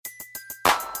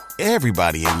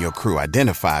Everybody in your crew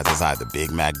identifies as either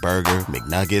Big Mac Burger,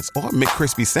 McNuggets, or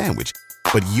McCrispy Sandwich.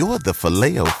 But you're the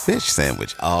Filet-O-Fish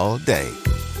Sandwich all day.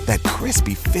 That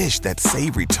crispy fish, that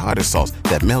savory tartar sauce,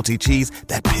 that melty cheese,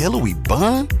 that pillowy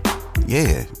bun.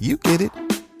 Yeah, you get it.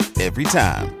 Every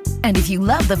time. And if you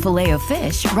love the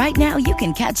Filet-O-Fish, right now you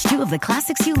can catch two of the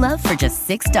classics you love for just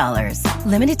 $6.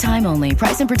 Limited time only.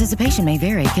 Price and participation may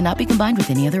vary. Cannot be combined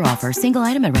with any other offer. Single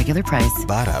item at regular price.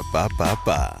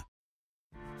 Ba-da-ba-ba-ba.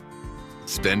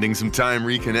 Spending some time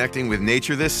reconnecting with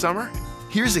nature this summer?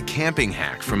 Here's a camping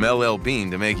hack from LL Bean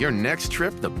to make your next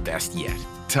trip the best yet.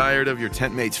 Tired of your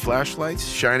tent mate's flashlights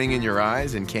shining in your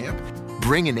eyes in camp?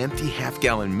 Bring an empty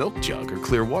half-gallon milk jug or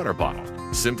clear water bottle.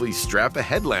 Simply strap a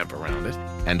headlamp around it,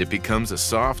 and it becomes a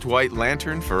soft white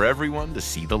lantern for everyone to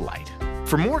see the light.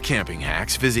 For more camping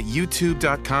hacks, visit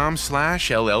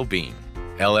youtube.com/LLbean.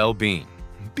 LL Bean.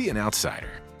 Be an outsider.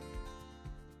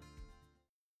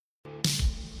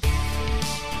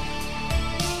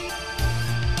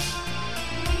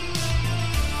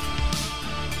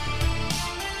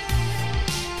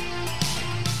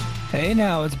 Hey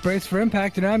now, it's Brace for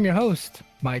Impact, and I'm your host,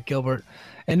 Mike Gilbert.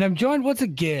 And I'm joined once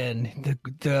again,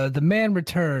 the man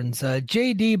returns,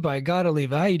 JD by Gotta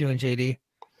Leave. How you doing, JD?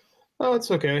 Oh,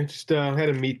 it's okay. Just had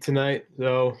a meet tonight,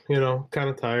 so, kind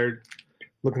of tired.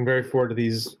 Looking very forward to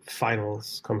these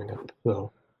finals coming up.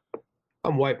 So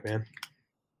I'm wiped, man.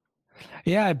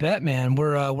 Yeah, I bet, man.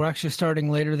 We're actually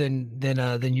starting later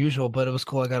than usual, but it was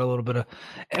cool. I got a little bit of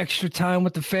extra time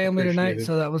with the family tonight,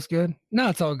 so that was good. No,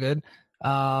 it's all good.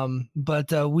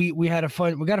 But we got a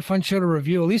fun show to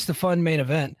review, at least the fun main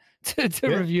event to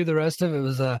review. The rest of it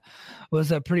was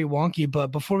pretty wonky. But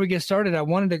before we get started, I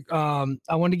wanted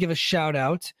to give a shout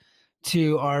out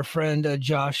to our friend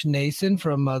Josh Nason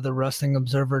from the Wrestling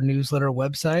Observer newsletter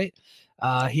website.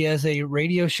 He has a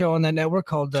radio show on that network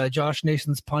called Josh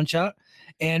Nason's Punch Out,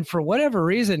 and for whatever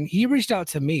reason, he reached out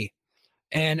to me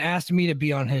and asked me to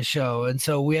be on his show. And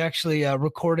so we actually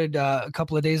recorded a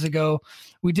couple of days ago.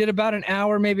 We did about an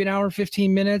hour, maybe an hour and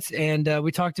 15 minutes, and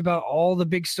we talked about all the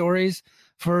big stories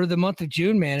for the month of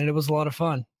June, man, and it was a lot of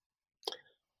fun.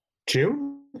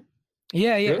 June?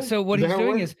 Yeah. Really? So what he's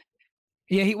doing is,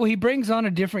 he brings on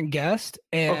a different guest,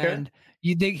 and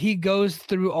he goes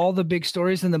through all the big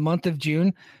stories in the month of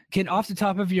June. Can, off the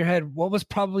top of your head, what was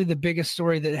probably the biggest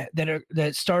story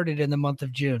that started in the month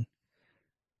of June?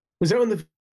 Was that when the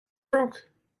broke?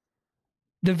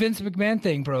 The Vince McMahon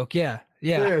thing broke, yeah.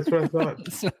 Yeah, that's what I thought.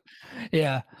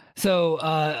 So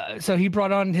he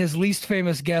brought on his least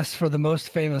famous guest for the most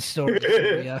famous story. So,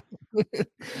 yeah.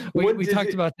 we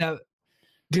talked about that.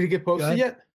 Did it get posted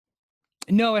yet?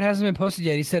 No, it hasn't been posted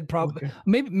yet. He said probably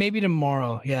maybe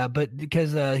tomorrow. Yeah, but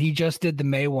because he just did the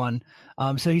May one,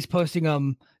 so he's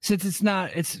posting since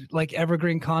it's like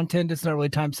evergreen content. It's not really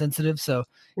time sensitive, so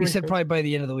he said probably by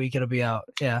the end of the week it'll be out.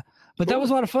 Yeah, but that was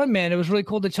a lot of fun, man. It was really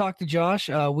cool to talk to Josh.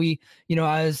 We,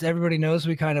 as everybody knows,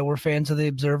 we're fans of the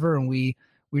Observer, and we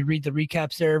read the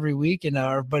recaps there every week. And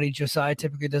our buddy Josiah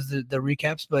typically does the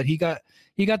recaps, but he got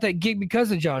that gig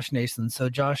because of Josh Nason. So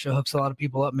Josh hooks a lot of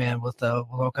people up, man, with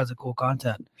all kinds of cool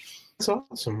content. That's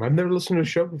awesome. I've never listened to a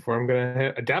show before.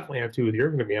 I definitely have to with you're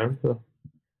going to be on. So.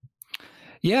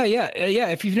 Yeah.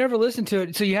 If you've never listened to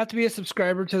it, so you have to be a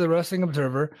subscriber to the Wrestling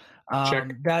Observer.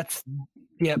 Check. That's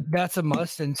a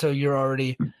must. And so you're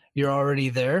already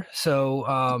there.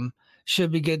 So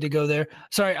should be good to go there.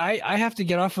 Sorry, I have to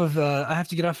get off of their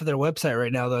website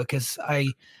right now though, because I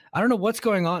don't know what's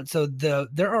going on. So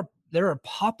there are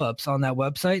pop-ups on that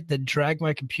website that drag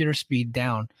my computer speed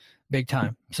down big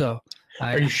time. So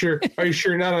are you sure? Are you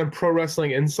sure not on Pro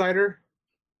Wrestling Insider?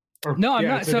 No, I'm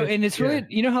not. So and it's really,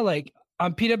 how like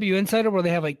on PW Insider where they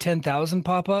have like 10,000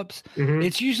 pop-ups,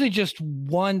 it's usually just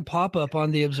one pop-up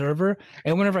on the Observer,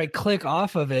 and whenever I click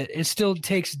off of it, it still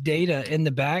takes data in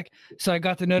the back. So I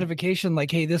got the notification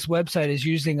like, hey, this website is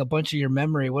using a bunch of your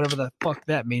memory, whatever the fuck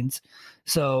that means.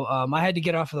 So I had to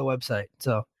get off of the website.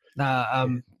 So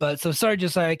but so sorry,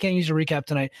 Josiah, I can't use a recap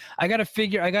tonight. I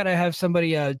gotta have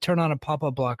somebody turn on a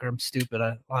pop-up blocker. I'm stupid.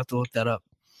 I'll have to look that up.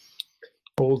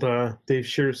 Old Dave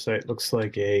Shear's site looks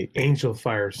like a Angel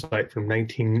Fire site from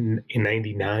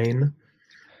 1999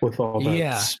 with all the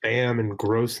spam and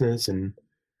grossness and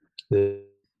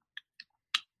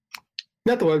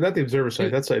not the Observer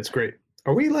site. That site's great.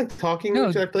 Are we like talking? No.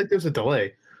 I feel like there's a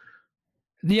delay.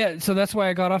 Yeah, so that's why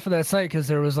I got off of that site, because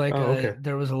there was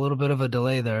there was a little bit of a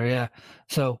delay there. Yeah,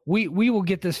 so we will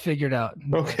get this figured out.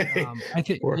 Okay. I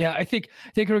think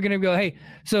we're gonna go. Hey,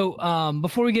 so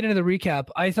before we get into the recap,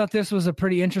 I thought this was a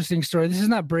pretty interesting story. This is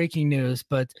not breaking news,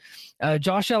 but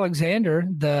Josh Alexander,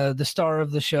 the star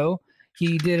of the show,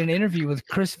 he did an interview with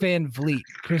Chris Van Vliet.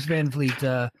 Chris Van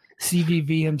Vliet,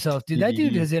 CVV himself. Dude, that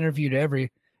dude has interviewed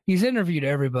he's interviewed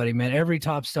everybody, man. Every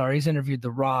top star. He's interviewed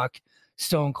The Rock,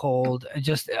 Stone Cold,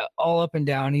 just all up and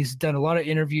down. He's done a lot of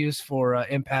interviews for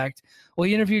Impact. Well,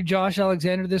 he interviewed Josh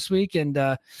Alexander this week, and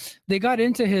they got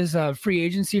into his free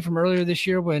agency from earlier this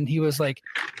year when he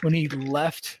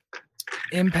left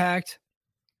Impact.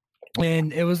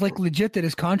 And it was like legit that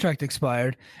his contract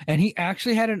expired, and he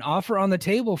actually had an offer on the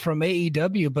table from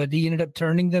AEW, but he ended up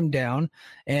turning them down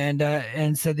and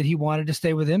said that he wanted to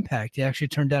stay with Impact. He actually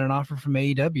turned down an offer from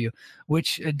AEW,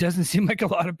 which it doesn't seem like a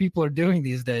lot of people are doing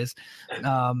these days.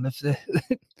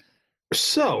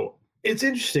 So it's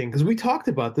interesting because we talked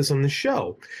about this on the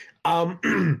show.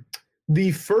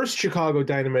 The first Chicago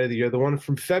Dynamite of the year, the one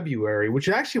from February, which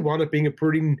actually wound up being a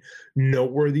pretty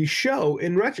noteworthy show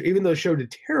in retro, even though the show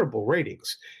did terrible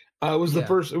ratings. It was the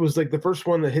first. It was like the first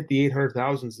one that hit the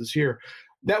 800,000s this year.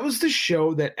 That was the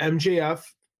show that MJF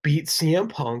beat CM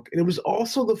Punk, and it was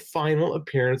also the final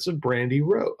appearance of Brandy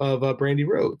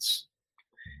Rhodes.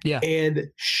 Yeah,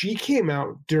 and she came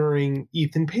out during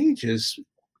Ethan Page's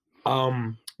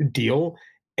deal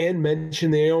and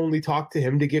mentioned they only talked to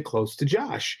him to get close to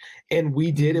Josh. And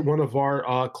we did in one of our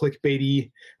clickbaity,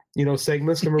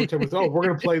 segments. Remember, we're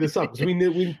going to play this up because we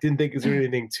didn't think there was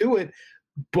anything to it.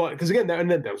 But because again, that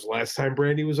was the last time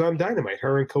Brandy was on Dynamite.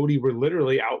 Her and Cody were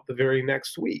literally out the very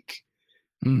next week.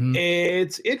 Mm-hmm.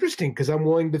 It's interesting because I'm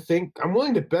willing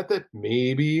to bet that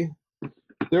maybe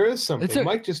there is something.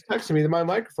 Mike just texted me that my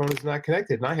microphone is not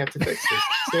connected and I have to fix it.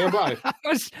 Stand by.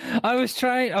 I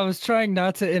was trying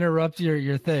not to interrupt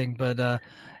your thing, but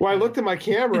I looked at my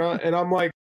camera and I'm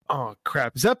like, oh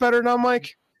crap. Is that better now,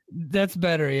 Mike? That's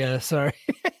better, yeah. Sorry.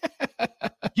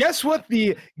 Guess what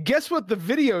the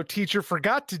video teacher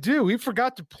forgot to do? He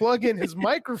forgot to plug in his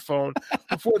microphone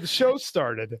before the show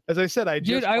started. As I said, I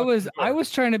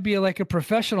was trying to be like a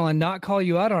professional and not call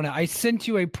you out on it. I sent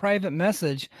you a private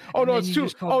message. Oh no, it's too.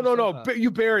 Oh no.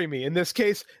 You bury me. In this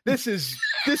case, this is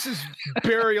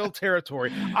burial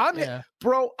territory.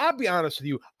 Bro, I'll be honest with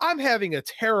you. I'm having a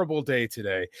terrible day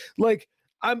today. Like,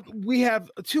 we have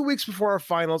 2 weeks before our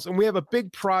finals and we have a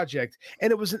big project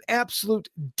and it was an absolute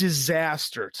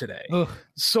disaster today. Ugh.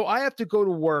 So I have to go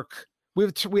to work. We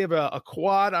have a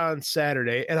quad on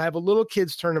Saturday and I have a little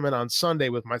kids tournament on Sunday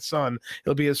with my son.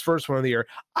 It'll be his first one of the year.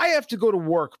 I have to go to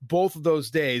work both of those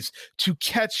days to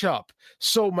catch up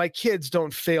so my kids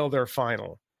don't fail their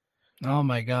final. Oh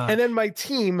my God. And then my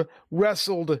team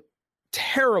wrestled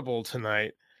terrible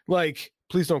tonight. Like,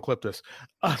 please don't clip this.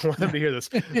 I want them to hear this.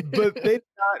 But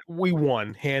we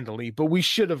won handily, but we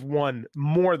should have won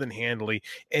more than handily.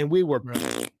 And we were,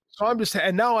 right. So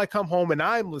and now I come home and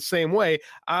I'm the same way.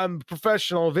 I'm a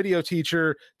professional video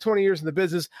teacher, 20 years in the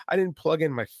business. I didn't plug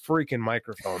in my freaking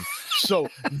microphone. So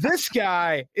this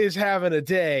guy is having a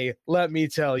day, let me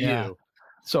tell you.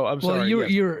 So I'm sorry.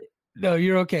 No,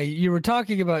 you're okay. You were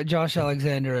talking about Josh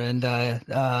Alexander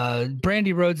and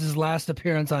Brandy Rhodes' last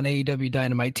appearance on AEW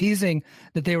Dynamite, teasing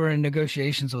that they were in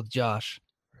negotiations with Josh.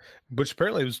 Which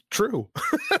apparently was true.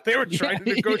 They were trying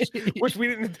to negotiate, which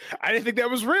I didn't think that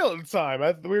was real at the time.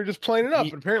 We were just playing it up.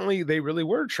 But apparently they really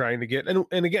were trying to get,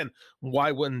 and again,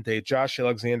 why wouldn't they? Josh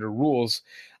Alexander rules.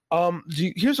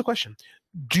 Here's a question.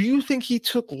 Do you think he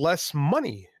took less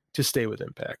money to stay with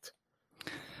Impact?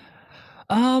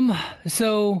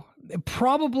 So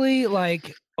probably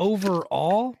like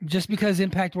overall, just because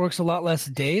Impact works a lot less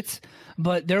dates,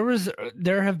 but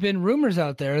there have been rumors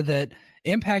out there that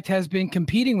Impact has been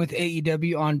competing with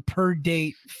AEW on per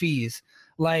date fees.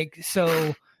 Like,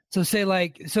 so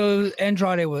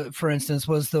Andrade, for instance,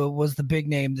 was the big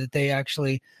name that they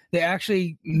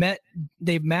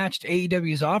matched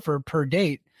AEW's offer per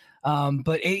date.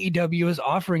 But AEW is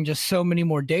offering just so many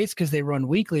more dates because they run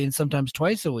weekly and sometimes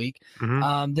twice a week.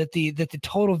 Mm-hmm. That the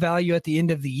total value at the end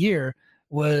of the year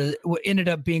ended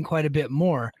up being quite a bit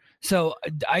more. So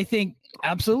I think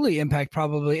absolutely Impact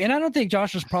probably, and I don't think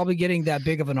Josh was probably getting that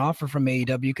big of an offer from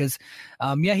AEW because,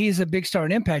 he's a big star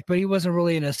in Impact, but he wasn't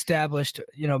really an established,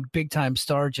 big time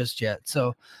star just yet.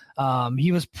 So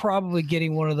he was probably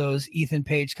getting one of those Ethan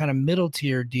Page kind of middle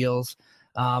tier deals.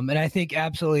 And I think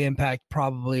absolutely Impact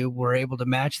probably were able to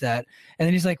match that. And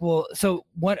then he's like, well, so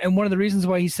what? And one of the reasons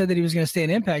why he said that he was going to stay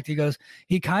in Impact, he goes,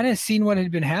 he kind of seen what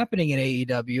had been happening in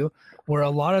AEW, where a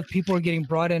lot of people were getting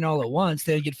brought in all at once.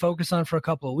 They get focused on for a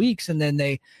couple of weeks, and then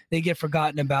they get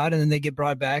forgotten about, and then they get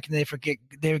brought back, and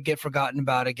they get forgotten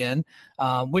about again,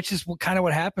 which is kind of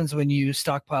what happens when you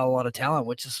stockpile a lot of talent,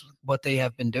 which is what they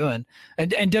have been doing.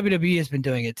 And WWE has been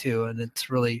doing it too. And it's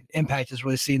really, Impact has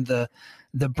really seen the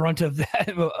brunt of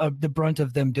that, the brunt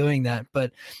of them doing that.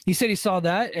 But he said he saw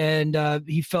that and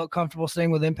he felt comfortable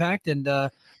staying with Impact, and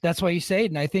that's why you say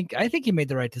it. And I think he made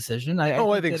the right decision.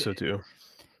 I think so too.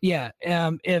 Yeah.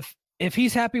 If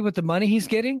he's happy with the money he's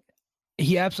getting,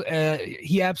 he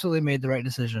absolutely made the right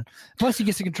decision. Plus, he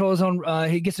gets to control his own.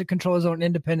 He gets to control his own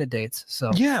independent dates.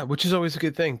 So yeah, which is always a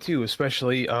good thing too.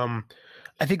 Especially,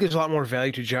 I think there's a lot more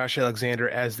value to Josh Alexander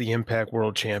as the Impact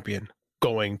World Champion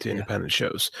going to independent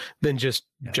shows than just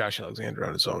Josh Alexander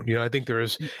on his own. You know, I think there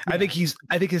is. I think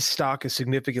his stock has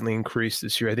significantly increased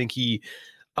this year. I think he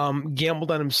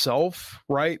gambled on himself,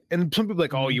 right? And some people are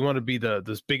like, oh, you want to be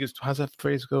the biggest, how's that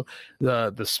phrase go?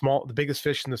 The biggest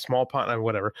fish in the small pond, or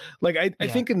whatever. Like I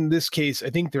think in this case, I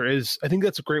think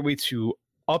that's a great way to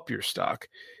up your stock,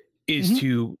 is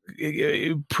to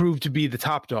prove to be the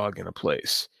top dog in a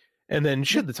place. And then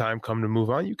should the time come to move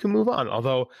on, you can move on.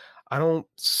 Although I don't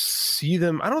see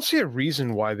a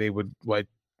reason why they wouldn't want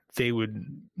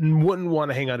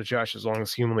to hang out to Josh as long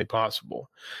as humanly possible.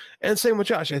 And same with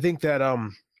Josh. I think that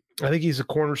I think he's a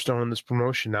cornerstone in this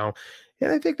promotion now.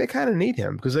 And I think they kind of need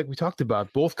him because, like we talked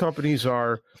about, both companies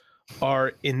are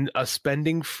in a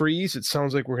spending freeze. It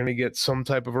sounds like we're going to get some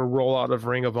type of a rollout of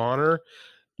Ring of Honor.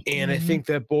 And I think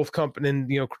that both companies,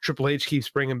 and Triple H keeps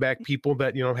bringing back people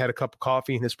that had a cup of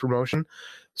coffee in his promotion.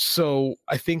 So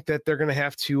I think that they're going to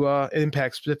have to,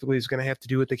 Impact specifically is going to have to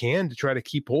do what they can to try to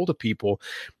keep hold of people,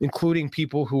 including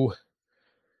people who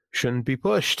shouldn't be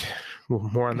pushed.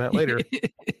 More on that later.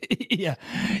 Yeah.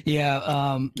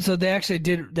 So they actually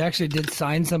did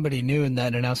sign somebody new, and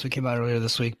that announcement came out earlier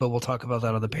this week. But we'll talk about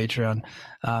that on the Patreon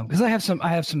because I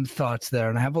have some thoughts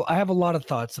there, and I have a lot of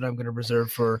thoughts that I'm going to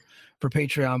reserve for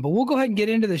Patreon. But we'll go ahead and get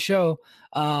into the show.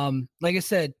 Like I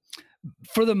said,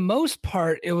 for the most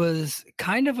part, it was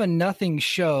kind of a nothing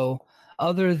show,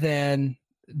 other than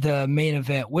the main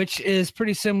event, which is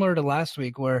pretty similar to last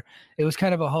week, where it was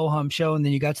kind of a ho-hum show, and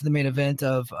then you got to the main event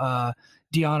of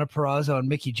Deonna Purrazzo and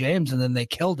Mickie James, and then they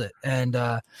killed it. And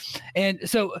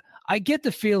so I get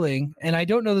the feeling, and I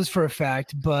don't know this for a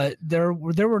fact, but there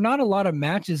were not a lot of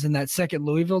matches in that second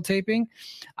Louisville taping.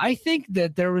 I think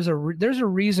that there's a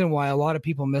reason why a lot of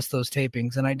people miss those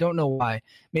tapings, and I don't know why.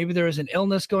 Maybe there was an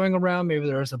illness going around, maybe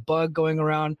there was a bug going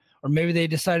around, or maybe they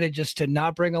decided just to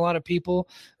not bring a lot of people.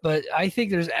 But I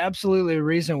think there's absolutely a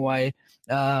reason why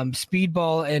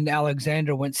Speedball and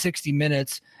Alexander went 60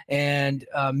 minutes, and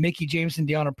Mickie James and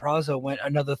Deonna Purrazzo went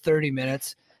another 30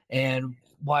 minutes, and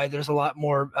why there's a lot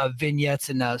more vignettes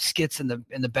and skits in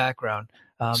the background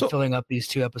filling up these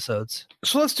two episodes.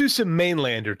 So let's do some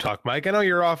mainlander talk, Mike. I know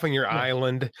you're off on your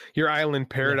island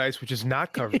paradise, which is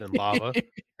not covered in lava.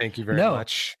 Thank you very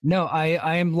much. No,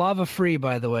 I am lava free,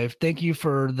 by the way. Thank you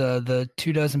for the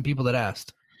 24 people that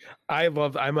asked. I'm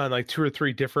on like 2 or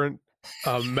 3 different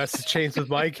message chains with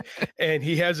Mike, and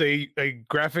he has a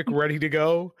graphic ready to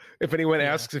go if anyone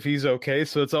asks if he's okay.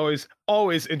 So it's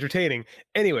always entertaining.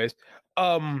 Anyways,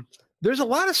 there's a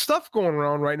lot of stuff going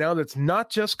around right now that's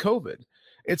not just COVID.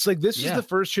 It's like this is the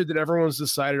first year that everyone's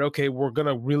decided, okay, we're going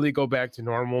to really go back to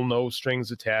normal, no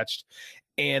strings attached.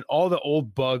 And all the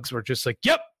old bugs were just like,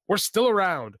 yep, we're still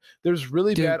around. There's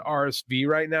really bad RSV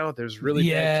right now. There's really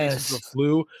bad cases of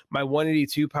flu. My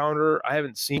 182 pounder, I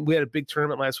haven't seen. We had a big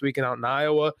tournament last weekend out in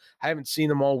Iowa. I haven't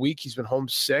seen him all week. He's been home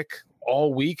sick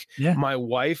all week. Yeah. My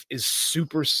wife is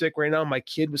super sick right now. My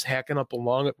kid was hacking up a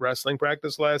lung at wrestling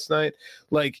practice last night.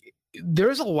 Like,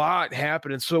 there's a lot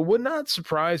happening. So it would not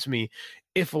surprise me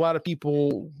if a lot of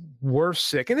people were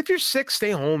sick. And if you're sick,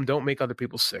 stay home. Don't make other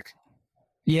people sick.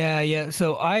 Yeah.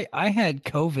 So I had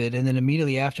COVID, and then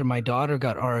immediately after, my daughter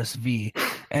got RSV,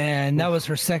 and that was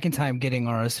her second time getting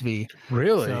RSV.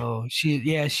 Really? So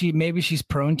she's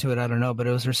prone to it. I don't know, but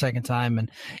it was her second time, and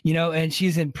and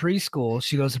she's in preschool.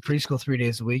 She goes to preschool 3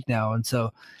 days a week now, and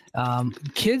so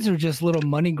kids are just little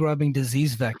money grubbing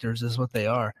disease vectors, is what they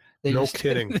are. No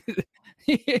kidding.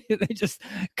 They just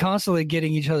constantly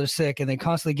getting each other sick, and they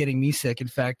constantly getting me sick. In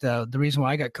fact, the reason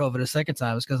why I got COVID a second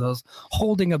time is because I was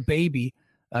holding a baby,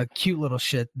 a cute little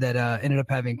shit that ended up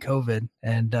having COVID.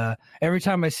 And every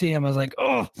time I see him, I was like,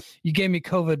 oh, you gave me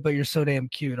COVID, but you're so damn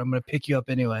cute. I'm going to pick you up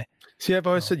anyway. See, I've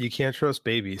always said you can't trust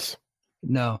babies.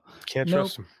 No. Can't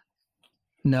trust them.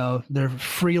 No, they're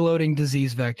freeloading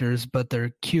disease vectors, but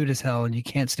they're cute as hell, and you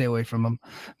can't stay away from them.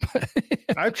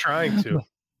 I'm trying to.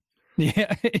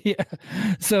 Yeah.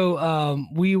 So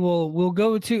we'll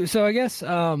go to, so I guess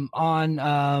on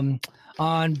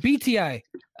BTI,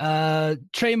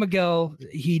 Trey Miguel,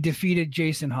 he defeated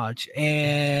Jason Hodge,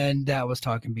 and that was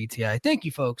Talking BTI. Thank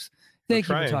you, folks. Thank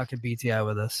you for talking BTI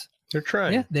with us. They're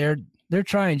trying. Yeah, they're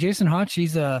trying. Jason Hodge,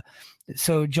 he's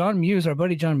so John Muse, our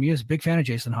buddy John Muse, big fan of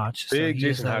Jason Hodge. Big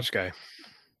Jason Hodge guy.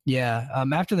 Yeah.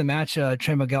 After the match,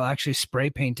 Trey Miguel actually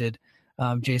spray painted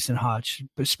Jason Hotch,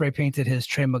 but spray painted his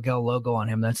Trey Miguel logo on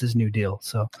him. That's his new deal.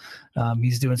 So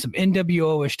he's doing some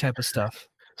NWO-ish type of stuff.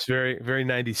 It's very, very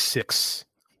 96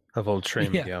 of old Trey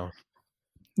Miguel.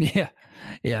 Yeah.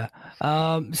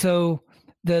 So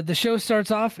the show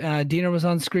starts off. Dina was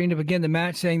on screen to begin the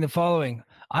match saying the following: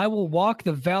 "I will walk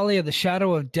the valley of the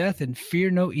shadow of death and fear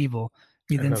no evil."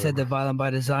 He then said that Violent by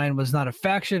Design was not a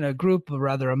faction, a group, but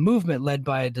rather a movement led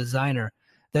by a designer.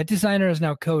 That designer is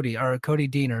now Cody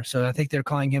Deaner. So I think they're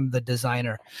calling him the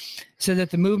designer. So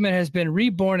that the movement has been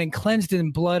reborn and cleansed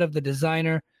in blood of the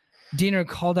designer. Deaner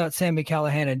called out Sami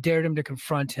Callihan and dared him to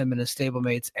confront him and his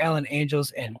stablemates, Alan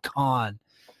Angels and Khan.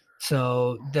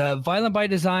 So the Violent by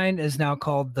Design is now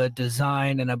called the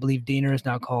Design, and I believe Deaner is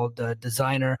now called the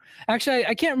Designer. Actually,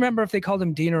 I can't remember if they called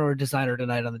him Deaner or Designer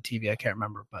tonight on the TV. I can't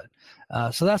remember, but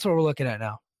so that's what we're looking at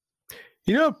now.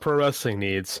 You know what pro wrestling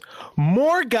needs?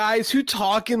 More guys who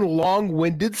talk in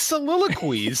long-winded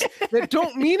soliloquies that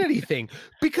don't mean anything,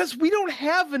 because we don't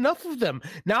have enough of them.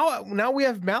 Now we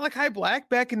have Malachi Black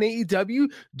back in AEW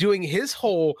doing his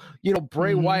whole,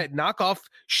 Bray Wyatt knockoff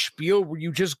spiel where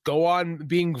you just go on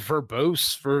being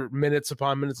verbose for minutes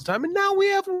upon minutes of time. And now we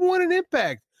have one in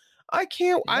Impact.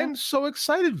 I'm so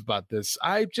excited about this.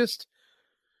 I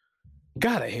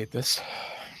hate this.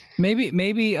 Maybe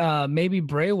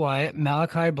Bray Wyatt,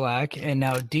 Malachi Black, and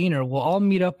now Deaner will all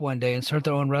meet up one day and start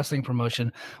their own wrestling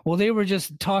promotion. Well, they were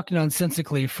just talking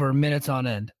nonsensically for minutes on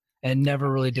end and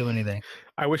never really do anything.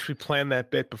 I wish we planned that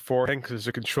bit beforehand, because there's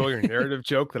a control your narrative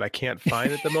joke that I can't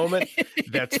find at the moment.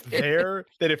 That's there.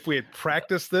 That if we had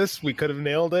practiced this, we could have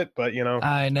nailed it. But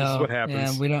I know this is what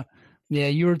happens. Yeah, we don't. Yeah,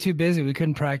 you were too busy. We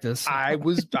couldn't practice. I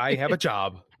have a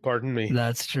job. Pardon me.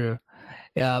 That's true.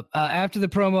 Yeah. After the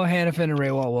promo, Hannafin and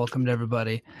Ray Walt welcomed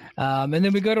everybody. And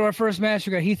then we go to our first match.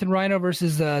 We got Heath and Rhino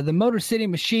versus the Motor City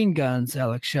Machine Guns,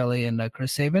 Alex Shelley and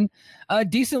Chris Sabin.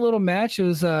 Decent little match. It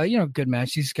was, good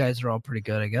match. These guys are all pretty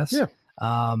good, I guess. Yeah.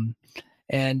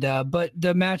 But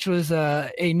the match was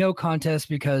a no contest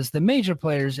because the major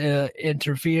players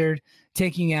interfered,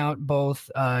 taking out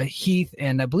both Heath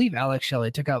and I believe Alex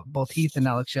Shelley. Took out both Heath and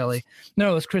Alex Shelley.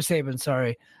 No, it was Chris Sabin.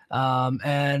 Sorry.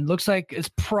 And looks like it's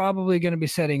probably going to be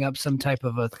setting up some type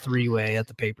of a three-way at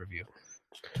the pay-per-view.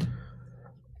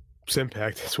 It's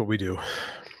Impact. That's what we do.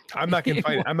 I'm not going to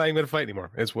fight. I'm not even going to fight anymore.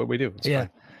 It's what we do. It's fine.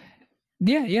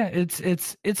 Yeah.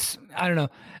 It's. I don't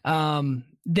know.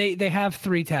 They have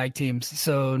 3 tag teams,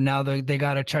 so now they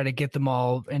got to try to get them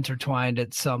all intertwined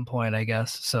at some point, I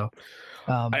guess. So,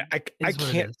 I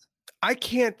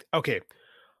can't. Okay.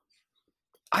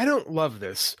 I don't love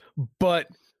this, but.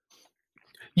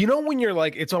 When you're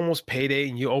like, it's almost payday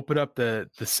and you open up the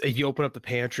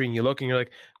pantry and you look and you're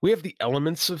like, we have the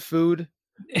elements of food,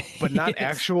 but not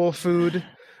actual food.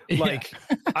 Like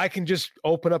I can just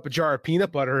open up a jar of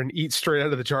peanut butter and eat straight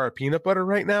out of the jar of peanut butter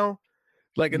right now.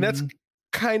 Like, and that's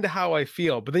kind of how I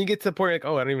feel. But then you get to the point like,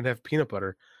 oh, I don't even have peanut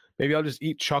butter. Maybe I'll just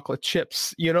eat chocolate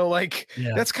chips.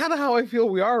 That's kind of how I feel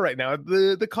we are right now.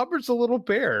 The cupboard's a little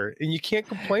bare and you can't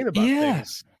complain about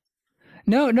things.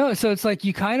 No. So it's like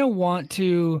you kind of want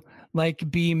to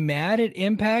be mad at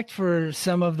Impact for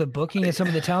some of the booking and some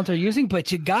of the talent they're using,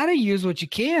 but you got to use what you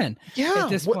can at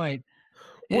this point.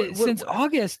 Since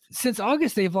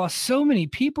August, they've lost so many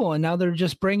people, and now they're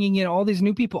just bringing in all these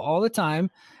new people all the time,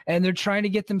 and they're trying to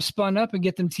get them spun up and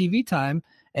get them TV time.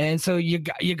 And so you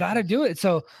got to do it.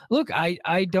 So look,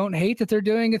 I don't hate that they're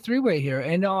doing a 3-way here.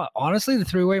 And honestly, the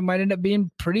 3-way might end up being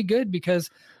pretty good because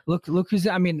look who's,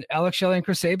 Alex Shelley and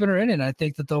Chris Sabin are in it. And I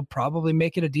think that they'll probably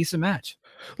make it a decent match.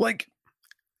 Like,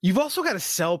 you've also got to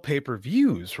sell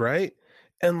pay-per-views, right?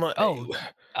 And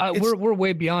we're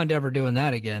way beyond ever doing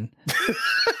that again.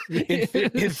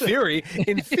 in theory,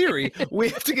 we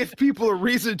have to give people a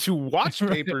reason to watch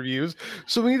pay-per-views.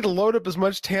 So we need to load up as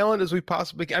much talent as we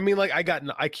possibly can.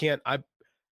 I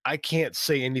can't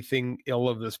say anything ill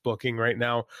of this booking right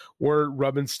now. We're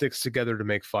rubbing sticks together to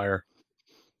make fire.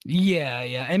 Yeah.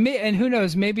 And who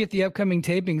knows, maybe at the upcoming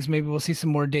tapings, maybe we'll see some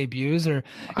more debuts or,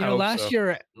 last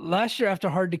year after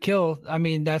Hard to Kill,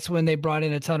 that's when they brought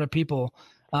in a ton of people.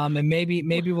 And maybe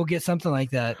we'll get something like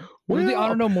that. The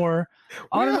Honor No More.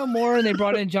 And they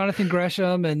brought in Jonathan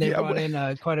Gresham and they brought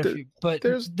in quite a few, but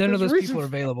none of those people are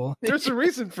available. There's a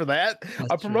reason for that.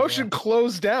 A promotion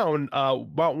closed down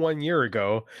about 1 year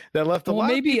ago that left a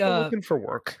lot of people looking for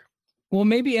work. Well,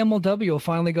 maybe MLW will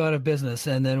finally go out of business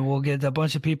and then we'll get a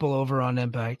bunch of people over on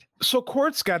Impact. So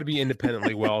Court's got to be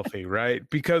independently wealthy, right?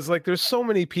 Because there's so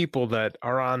many people that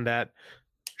are on that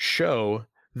show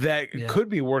that could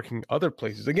be working other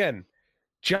places. Again,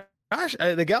 Josh,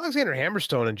 the Alexander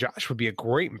Hammerstone and Josh would be a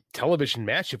great television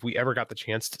match if we ever got the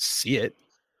chance to see it.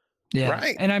 Yeah,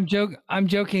 Right. and I'm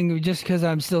joking just because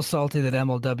I'm still salty that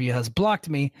MLW has blocked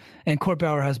me and Court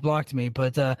Bauer has blocked me.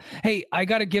 But hey, I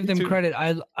got to give them credit.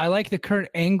 I like the current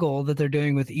angle that they're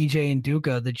doing with EJ and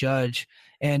Duca, the judge,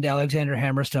 and Alexander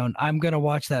Hammerstone. I'm gonna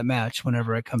watch that match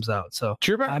whenever it comes out. So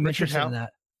I'm interested in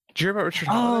that. Did you hear about Richard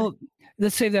Oh, Holiday?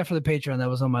 Let's save that for the Patreon. That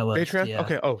was on my list. Patreon? Yeah.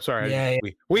 Okay. Oh, sorry. Yeah,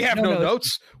 we have no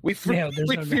notes. We real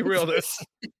this.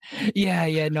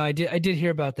 Yeah. No, I did hear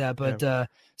about that, but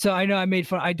so I know I made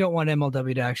fun. I don't want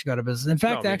MLW to actually go out of business. In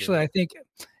fact, actually, I think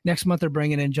next month they're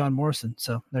bringing in John Morrison.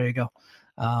 So there you go.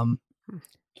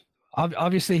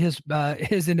 Obviously his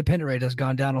independent rate has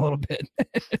gone down a little bit.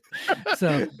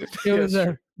 So it was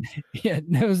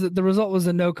the result was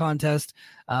a no contest.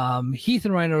 Heath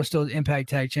and Rhino are still Impact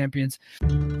Tag Champions.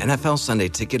 NFL Sunday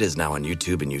Ticket is now on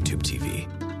YouTube and YouTube TV,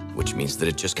 which means that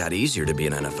it just got easier to be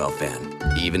an NFL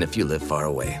fan, even if you live far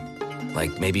away.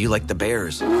 Like maybe you like the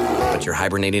Bears, but you're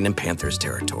hibernating in Panthers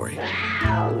territory.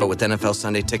 But with NFL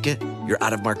Sunday Ticket, your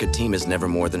out-of-market team is never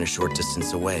more than a short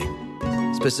distance away.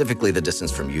 Specifically the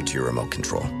distance from you to your remote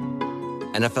control.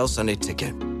 NFL Sunday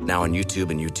Ticket, now on YouTube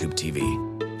and YouTube TV.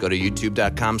 Go to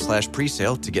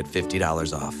youtube.com/presale to get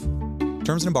 $50 off.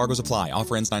 Terms and embargoes apply.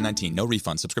 Offer ends 9/19. No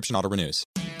refund. Subscription auto renews.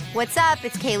 What's up?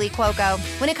 It's Kaylee Cuoco.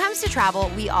 When it comes to travel,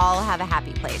 we all have a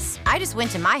happy place. I just went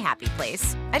to my happy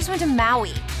place. I just went to Maui,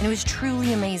 and it was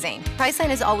truly amazing. Priceline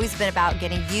has always been about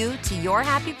getting you to your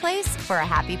happy place for a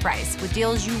happy price with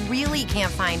deals you really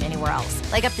can't find anywhere else.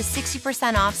 Like up to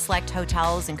 60% off select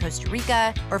hotels in Costa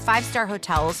Rica or 5-star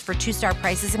hotels for 2-star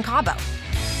prices in Cabo.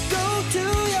 Go to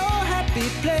your happy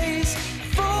place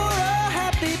for a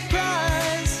happy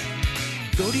price.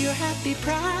 Go to your happy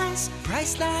price,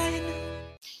 Priceline.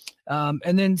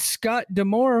 And then Scott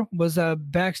D'Amore was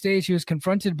backstage. He was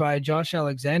confronted by Josh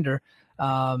Alexander,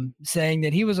 saying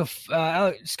that he was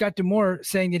Scott D'Amore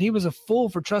saying that he was a fool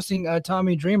for trusting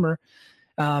Tommy Dreamer.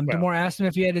 D'Amore asked him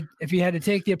if he had to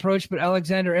take the approach, but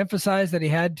Alexander emphasized that he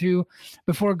had to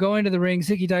before going to the ring.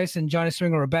 Zicky Dice and Johnny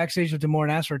Swinger were backstage with D'Amore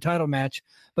and asked for a title match,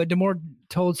 but D'Amore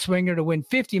told Swinger to win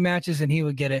 50 matches and he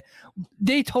would get it.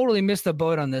 They totally missed the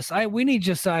boat on this. We need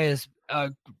Josiah's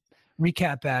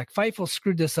recap back. Fightful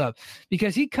screwed this up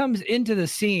because he comes into the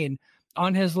scene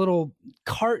on his little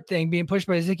cart thing being pushed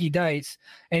by Zicky Dice,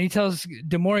 and he tells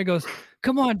D'Amore, he goes,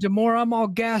 "Come on, D'Amore, I'm all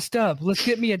gassed up. Let's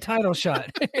get me a title shot."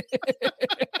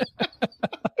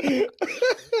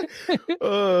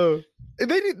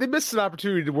 They missed an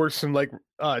opportunity to work some like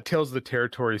Tales of the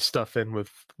Territory stuff in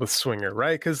with Swinger,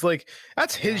 right? Because like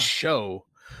that's his show,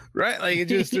 right? Like it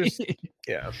just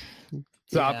yeah.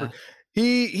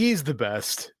 He's the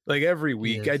best. Like every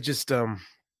week, I just want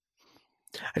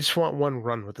one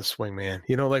run with the Swing Man.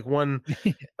 You know, like one.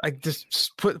 I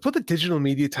just put the digital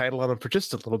media title on him for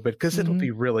just a little bit because it'll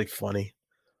be really funny.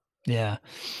 Yeah.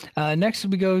 Next,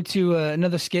 we go to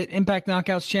another skit. Impact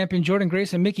Knockouts champion Jordan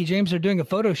Grace and Mickey James are doing a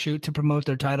photo shoot to promote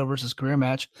their title versus career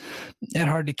match at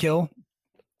Hard to Kill.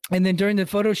 And then during the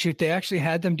photo shoot, they actually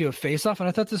had them do a face-off, and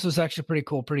I thought this was actually pretty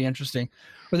cool, pretty interesting.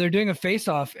 Where they're doing a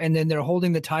face-off, and then they're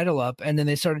holding the title up, and then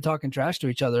they started talking trash to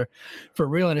each other for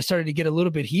real, and it started to get a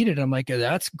little bit heated. I'm like,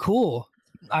 that's cool.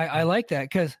 I like that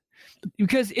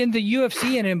because in the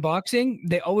UFC and in boxing,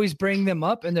 they always bring them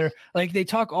up, and they're like they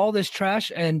talk all this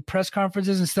trash and press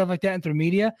conferences and stuff like that and through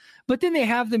media, but then they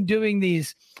have them doing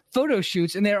these photo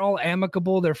shoots and they're all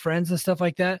amicable, they're friends and stuff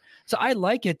like that. So I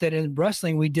like it that in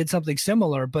wrestling we did something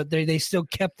similar, but they still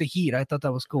kept the heat. I thought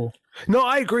that was cool. No,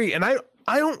 I agree, and I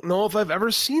don't know if I've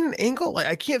ever seen an angle like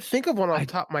I can't think of one off the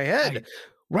top of my head.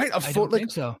 Right, a photo like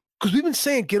think so. Because we've been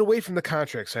saying get away from the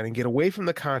contract signing, get away from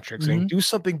the contract signing, do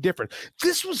something different.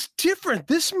 This was different.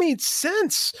 This made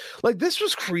sense. Like this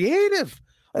was creative.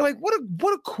 Like what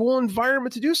a cool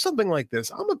environment to do something like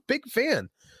this. I'm a big fan.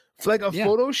 Like a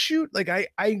photo shoot. Like I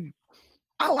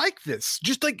like this.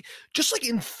 Just like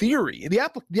in theory, the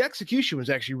execution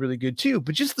was actually really good too.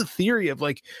 But just the theory of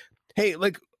like, hey,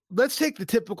 like let's take the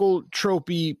typical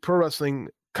tropey pro wrestling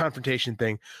confrontation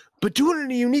thing, but do it in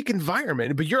a unique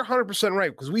environment. But you're 100% right,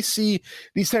 because we see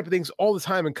these type of things all the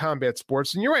time in combat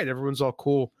sports, and you're right, everyone's all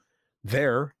cool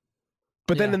there.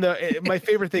 But then my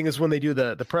favorite thing is when they do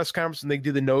the press conference and they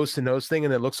do the nose to nose thing,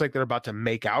 and it looks like they're about to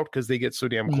make out because they get so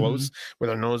damn close where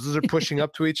their noses are pushing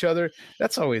up to each other.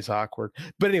 That's always awkward.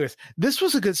 But anyways, this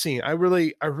was a good scene. I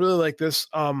really like this.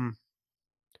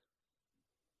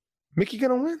 Mickey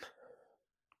gonna win?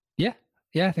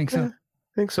 Yeah, I think so. I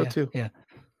think so too.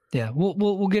 Yeah,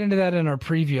 we'll get into that in our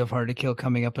preview of Hard to Kill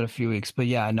coming up in a few weeks. But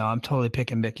yeah, no, I'm totally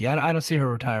picking Mickey. I don't see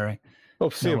her retiring. Oh,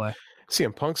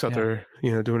 CM Punk's out there,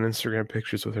 doing Instagram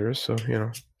pictures with her. So,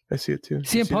 I see it too.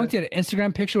 CM Punk did an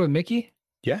Instagram picture with Mickey?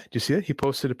 Yeah, did you see it? He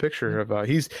posted a picture of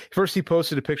he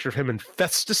posted a picture of him and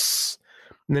Festus,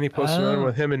 and then he posted another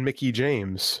with him and Mickey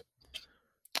James.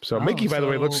 So Mickey, by the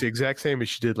way, looks the exact same as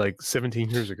she did like 17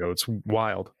 years ago. It's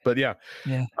wild, but yeah.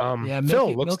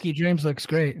 Milky James looks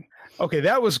great. Okay,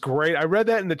 that was great. I read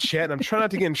that in the chat, and I'm trying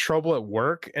not to get in trouble at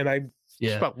work, and I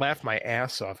just about laughed my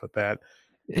ass off at that.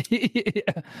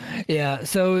 Yeah.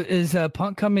 So is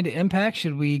Punk coming to Impact?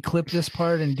 Should we clip this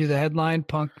part and do the headline?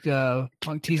 Punk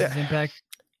teases Impact.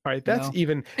 All right, that's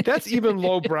even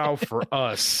lowbrow for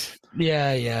us.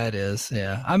 Yeah, it is.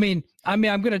 Yeah. I mean, I'm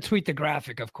gonna tweet the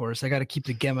graphic, of course. I got to keep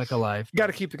the gimmick alive. Got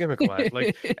to keep the gimmick alive,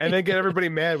 and then get everybody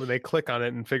mad when they click on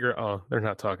it and figure, oh, they're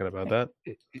not talking about that.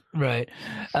 Right.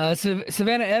 So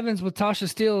Savannah Evans with Tasha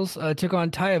Steelz took on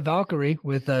Taya Valkyrie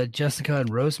with Jessica and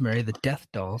Rosemary, the Death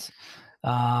Dolls.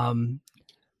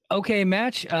 Okay,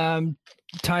 match.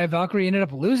 Taya Valkyrie ended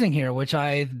up losing here, which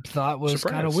I thought was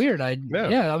kind of weird. I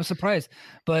was surprised.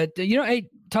 But hey,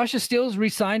 Tasha Steelz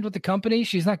re-signed with the company.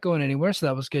 She's not going anywhere, so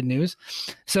that was good news.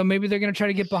 So maybe they're going to try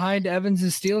to get behind Evans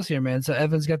and Steelz here, man. So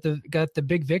Evans got the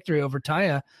big victory over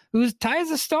Taya,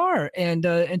 Taya's a star and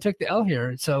took the L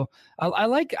here. So I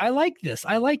like this.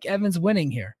 I like Evans winning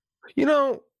here.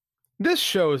 This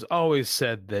show has always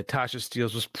said that Tasha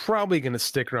Steelz was probably going to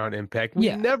stick around Impact.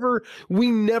 We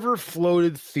never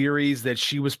floated theories that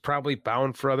she was probably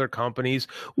bound for other companies.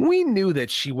 We knew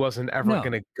that she wasn't ever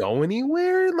going to go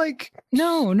anywhere.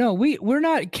 No, we're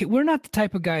not the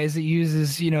type of guys that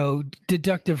uses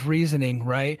deductive reasoning,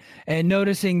 right? And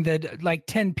noticing that like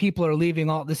 10 people are leaving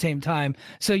all at the same time,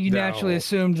 so you naturally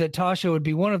assumed that Tasha would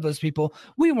be one of those people.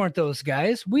 We weren't those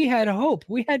guys. We had hope.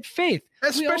 We had faith.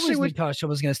 Especially when Tasha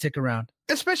was going to stick around.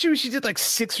 Especially when she did like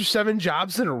 6 or 7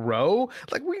 jobs in a row.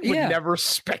 Like we would never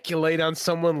speculate on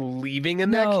someone leaving in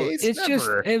that case.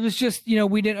 It was just,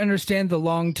 we didn't understand the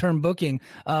long-term booking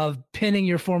of pinning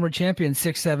your former champion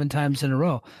 6-7 times in a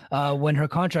row when her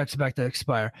contract's about to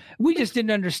expire. We just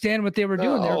didn't understand what they were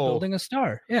doing. They were building a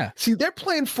star. Yeah. See, they're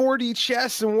playing 4D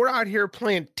chess and we're out here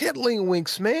playing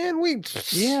tiddlywinks, man.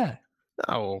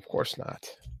 No, of course not.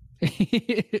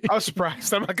 I was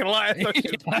surprised. I'm not gonna lie.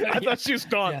 I thought she was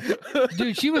gone. Yeah.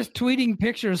 Dude, she was tweeting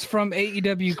pictures from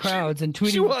AEW crowds and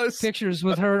tweeting pictures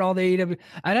with her and all the AEW.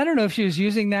 And I don't know if she was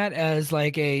using that as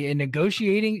like a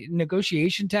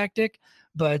negotiation tactic,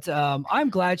 but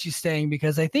I'm glad she's staying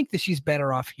because I think that she's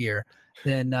better off here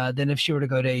than if she were to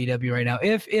go to AEW right now.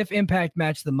 If Impact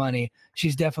matched the money,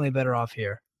 she's definitely better off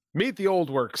here. Meet the old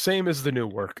work, same as the new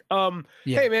work.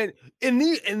 Hey man, in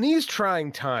these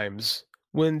trying times,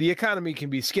 when the economy can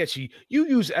be sketchy, you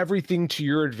use everything to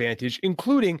your advantage,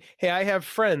 including, hey, I have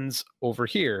friends over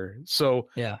here. So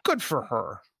good for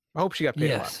her. I hope she got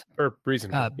paid a lot or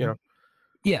reasonable,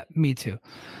 Yeah, me too.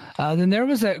 Then there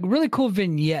was a really cool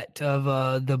vignette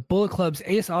of the Bullet Club's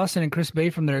Ace Austin and Chris Bay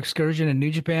from their excursion in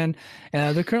New Japan.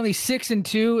 They're currently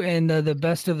 6-2 in the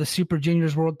best of the Super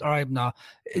Juniors World. All right, no,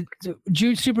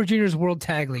 Super Juniors World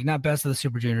Tag League, not best of the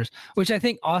Super Juniors, which I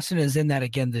think Austin is in that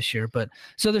again this year. But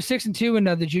so they're 6-2 in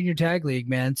the Junior Tag League,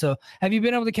 man. So have you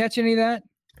been able to catch any of that?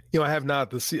 I have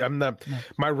not.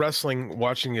 My wrestling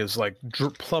watching is like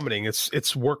plummeting.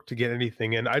 It's work to get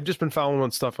anything in. I've just been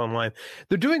following stuff online.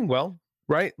 They're doing well,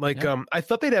 right? I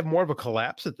thought they'd have more of a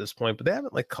collapse at this point, but they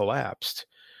haven't collapsed.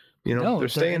 They're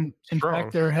staying strong.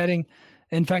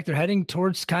 In fact, they're heading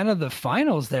towards kind of the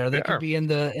finals there. They could be in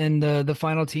the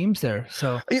final teams there.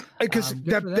 So because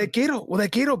that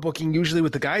Gato booking usually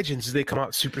with the Gaijins is they come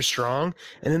out super strong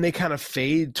and then they kind of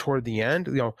fade toward the end.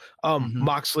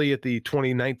 Moxley at the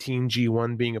 2019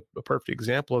 G1 being a perfect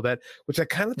example of that, which I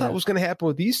kind of thought was going to happen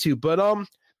with these two, but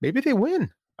maybe they win.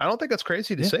 I don't think that's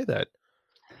crazy to say that.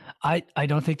 I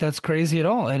don't think that's crazy at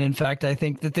all. And in fact, I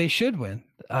think that they should win.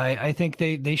 I think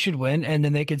they should win, and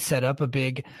then they could set up a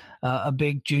big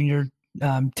junior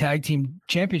tag team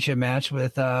championship match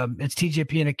with it's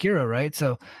TJP and Akira, right?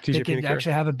 So they could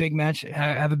actually have a big match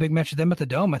with them at the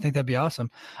Dome. I think that'd be awesome.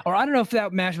 Or I don't know if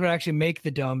that match would actually make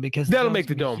the Dome because that'll make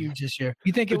the Dome huge this year.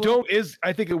 You think the Dome is?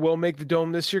 I think it will make the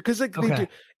Dome this year because it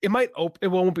might open. It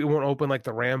won't open like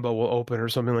the Rambo will open or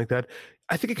something like that.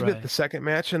 I think it could be the second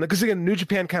match, and because again, New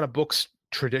Japan kind of books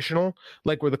traditional,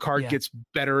 like where the card gets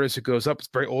better as it goes up. It's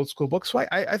very old school book. So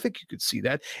I think you could see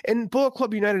that. And Bullet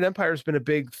Club United Empire has been a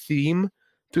big theme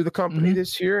through the company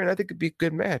this year, and I think it'd be a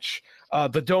good match.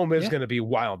 The Dome is going to be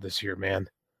wild this year, man.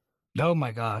 Oh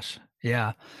my gosh.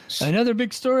 Yeah. Another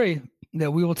big story.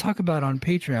 that we will talk about on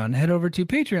Patreon. Head over to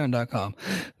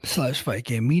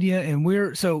patreon.com/FightGameMedia. And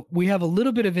we have a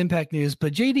little bit of Impact news,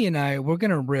 but JD and we're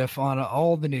going to riff on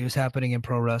all the news happening in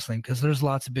pro wrestling because there's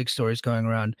lots of big stories going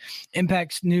around.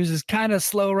 Impact news is kind of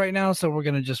slow right now, so we're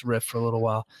going to just riff for a little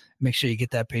while. Make sure you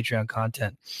get that Patreon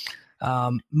content.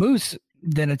 Moose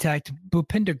then attacked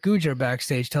Bhupinder Gujar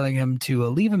backstage, telling him to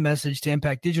leave a message to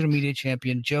Impact Digital Media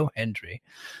Champion Joe Hendry.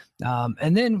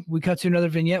 And then we cut to another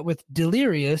vignette with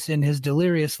Delirious in his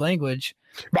delirious language,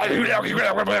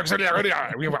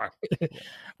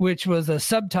 which was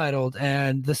subtitled,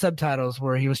 and the subtitles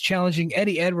were he was challenging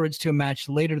Eddie Edwards to a match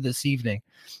later this evening.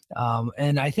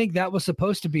 And I think that was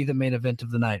supposed to be the main event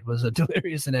of the night, was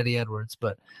Delirious and Eddie Edwards,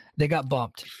 but they got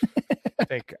bumped.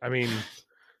 My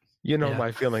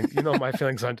feeling. My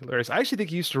feelings on Delirious. I actually think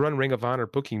he used to run Ring of Honor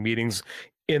booking meetings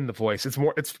in the voice. It's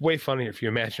way funnier if you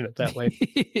imagine it that way.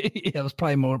 Yeah, it was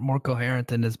probably more coherent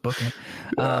than his booking.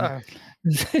 And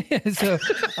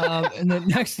then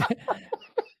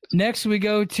next we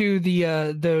go to the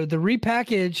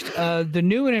repackaged, the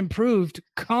new and improved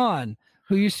Khan,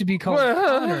 who used to be called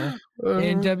Connor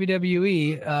in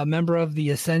WWE, member of the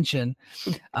Ascension.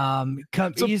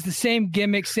 He's the same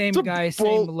gimmick, same guy,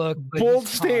 same look. Bold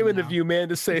statement of you, man,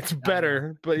 to say it's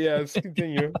better. But yes,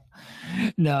 continue.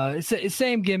 No, it's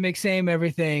same gimmick, same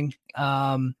everything.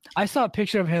 I saw a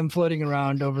picture of him floating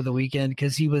around over the weekend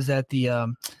because he was at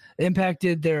the Impact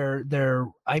did their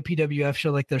IPWF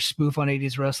show, like their spoof on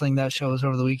 80s wrestling. That show was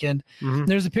over the weekend. Mm-hmm.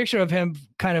 There's a picture of him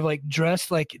kind of like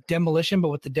dressed like Demolition, but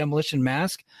with the Demolition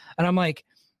mask. And I'm like,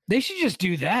 they should just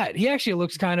do that. He actually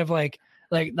looks kind of like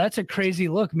that's a crazy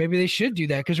look. Maybe they should do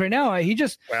that because right now he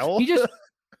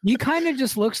kind of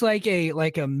just looks like a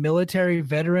military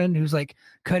veteran who's like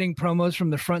cutting promos from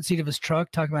the front seat of his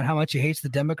truck, talking about how much he hates the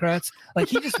Democrats. Like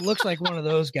he just looks like one of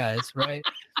those guys, right?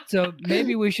 So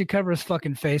maybe we should cover his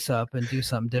fucking face up and do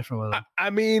something different with him. I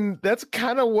mean, that's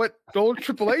kind of what old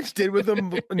Triple H did with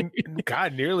him,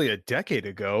 God, nearly a decade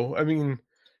ago. I mean,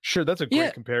 sure, that's a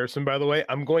great comparison, by the way.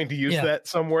 I'm going to use that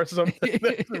somewhere. That's a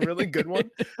really good one.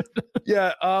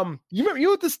 Yeah. You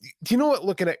know what this? Do you know what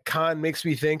looking at Khan makes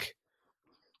me think?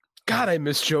 God, I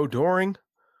miss Joe Doring.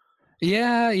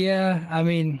 Yeah. I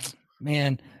mean,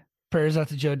 man, prayers out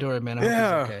to Joe Doring, man. I hope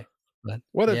he's okay. But,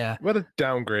 what a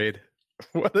downgrade.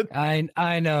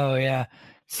 I know, yeah.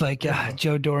 It's like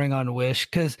Joe Doring on Wish.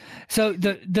 So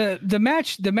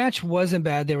the match wasn't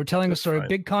bad. They were telling a story. Fine.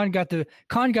 Big Khan got the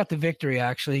victory.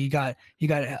 Actually, he got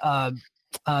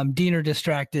Diener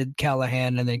distracted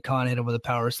Callahan, and then Khan hit him with a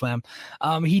power slam.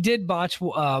 He did botch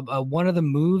one of the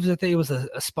moves. I think it was a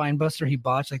spine buster. He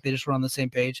botched. Like they just were on the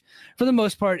same page. For the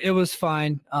most part, it was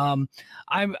fine. I'm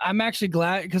actually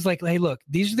glad because hey, look,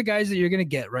 these are the guys that you're gonna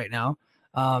get right now.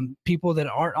 People that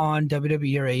aren't on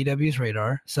WWE or AEW's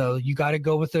radar. So you got to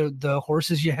go with the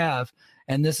horses you have.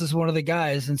 And this is one of the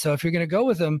guys. And so if you're going to go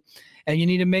with him and you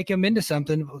need to make him into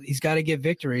something, he's got to get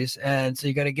victories. And so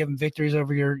you got to give him victories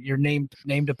over your named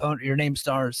opponent, your named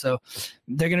stars. So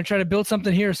they're going to try to build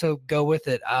something here. So go with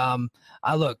it.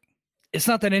 Look, it's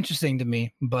not that interesting to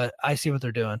me, but I see what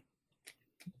they're doing.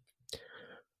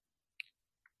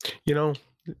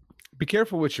 Be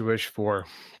careful what you wish for,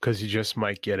 because you just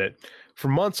might get it. For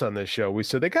months on this show, we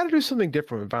said they got to do something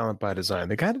different with Violent by Design.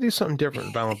 They got to do something different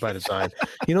with Violent by Design.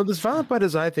 This Violent by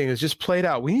Design thing is just played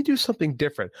out. We need to do something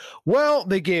different. Well,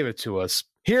 they gave it to us.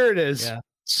 Here it is. Yeah.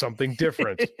 Something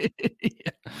different.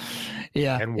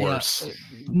 Yeah. And worse. Yeah.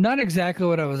 Not exactly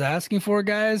what I was asking for,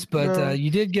 guys, but you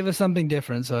did give us something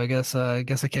different. So I guess I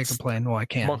can't complain. Well, I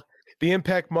can't. The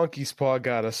Impact Monkey's Paw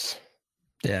got us.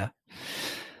 Yeah.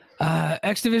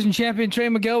 X Division champion Trey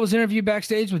Miguel was interviewed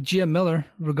backstage with Gia Miller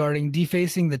regarding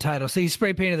defacing the title. So he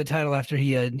spray painted the title after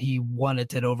he won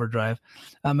it at Overdrive.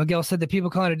 Miguel said that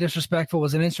people calling it disrespectful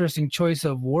was an interesting choice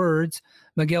of words.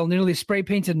 Miguel nearly spray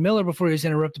painted Miller before he was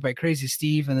interrupted by Crazy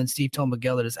Steve, and then Steve told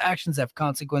Miguel that his actions have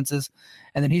consequences,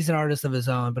 and then he's an artist of his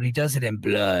own, but he does it in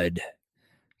blood.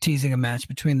 Teasing a match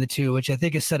between the two, which I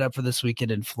think is set up for this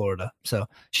weekend in Florida. So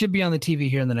should be on the TV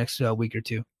here in the next week or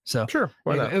two. So sure,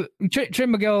 why not? Trey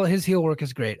Miguel, his heel work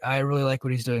is great. I really like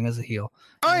what he's doing as a heel.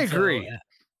 I agree.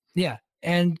 Yeah,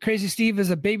 and Crazy Steve is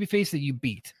a babyface that you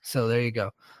beat. So there you go.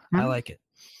 Mm-hmm. I like it.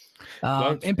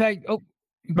 Impact.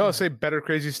 I'll say better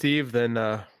Crazy Steve than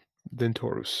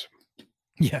Taurus.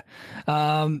 Yeah.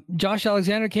 Josh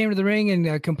Alexander came to the ring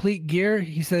in complete gear.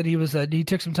 He said he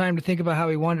took some time to think about how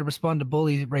he wanted to respond to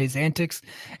Bully Ray's antics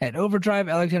at Overdrive.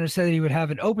 Alexander said that he would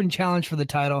have an open challenge for the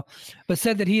title, but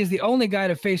said that he is the only guy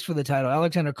to face for the title.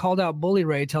 Alexander called out Bully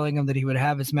Ray, telling him that he would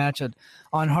have his match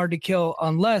on Hard to Kill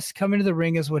unless coming to the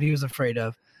ring is what he was afraid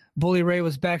of. Bully Ray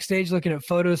was backstage looking at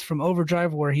photos from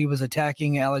Overdrive where he was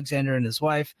attacking Alexander and his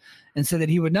wife, and said that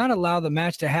he would not allow the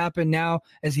match to happen now,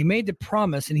 as he made the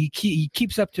promise, and he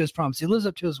keeps up to his promise. He lives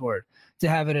up to his word to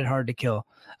have it at Hard to Kill.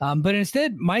 But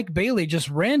instead, Mike Bailey just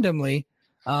randomly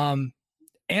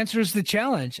answers the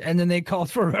challenge, and then they called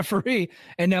for a referee,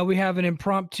 and now we have an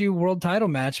impromptu world title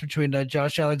match between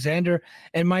Josh Alexander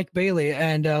and Mike Bailey.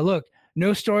 And look,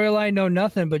 no storyline, no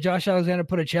nothing, but Josh Alexander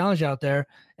put a challenge out there,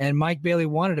 and Mike Bailey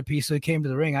wanted a piece, so he came to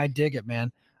the ring. I dig it,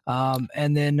 man.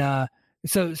 And then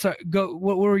so go.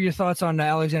 What were your thoughts on the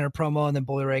Alexander promo, and then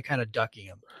Bully Ray kind of ducking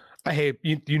him? I hate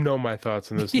you know my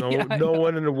thoughts on this. No, Yeah, no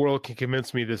one in the world can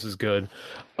convince me this is good.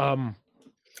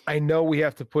 I know we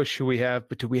have to push who we have,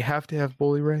 but do we have to have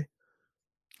Bully Ray?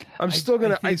 I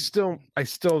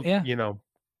still, yeah. you know,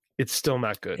 it's still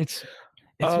not good. It's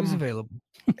who's available.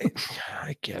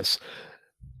 I guess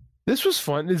this was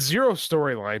fun. It's zero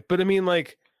storyline, but I mean,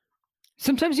 like,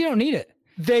 sometimes you don't need it.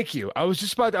 Thank you. I was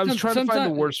trying to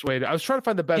find the worst way. I was trying to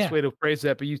find the best way to phrase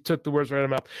that, but you took the words right out of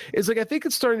my mouth. It's like, I think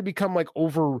it's starting to become like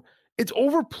it's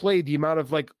overplayed, the amount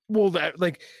of like,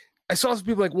 I saw some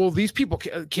people like, well, these people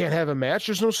can't have a match.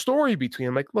 There's no story between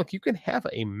them. Like, look, you can have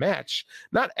a match.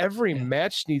 Not every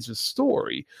match needs a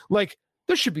story. Like,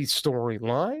 there should be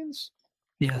storylines.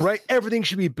 Yes. Right? Everything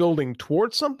should be building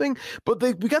towards something. But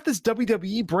we got this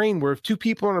WWE brain where if two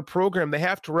people are on a program, they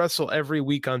have to wrestle every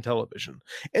week on television.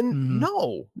 And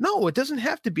no, it doesn't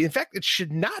have to be. In fact, it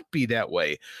should not be that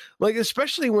way. Like,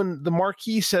 especially when the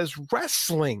marquee says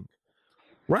wrestling.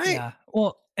 Right? Yeah.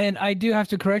 Well, and I do have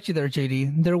to correct you there,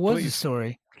 JD. There was a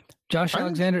story. Josh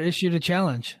Alexander issued a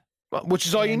challenge. Which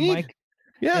is all you need.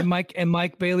 And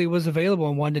Mike Bailey was available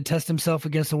and wanted to test himself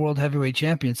against the world heavyweight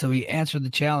champion. So he answered the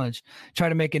challenge, try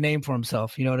to make a name for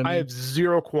himself. You know what I mean? I have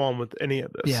zero qualm with any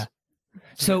of this. Yeah.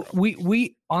 So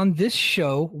we on this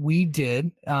show, we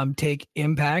did take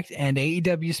Impact and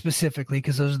AEW specifically,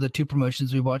 because those are the two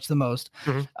promotions we watch the most,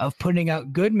 of putting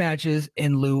out good matches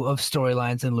in lieu of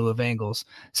storylines, in lieu of angles.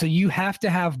 So you have to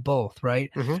have both, right?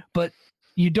 But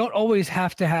you don't always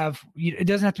have to have, it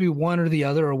doesn't have to be one or the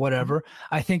other or whatever.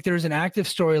 I think there's an active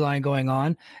storyline going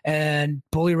on, and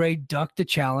Bully Ray ducked the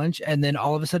challenge. And then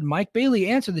all of a sudden Mike Bailey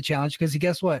answered the challenge, because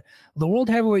guess what? The world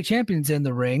heavyweight champion's in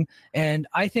the ring, and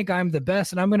I think I'm the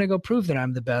best, and I'm going to go prove that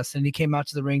I'm the best. And he came out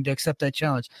to the ring to accept that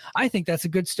challenge. I think that's a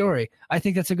good story. I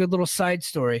think that's a good little side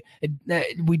story.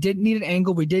 We didn't need an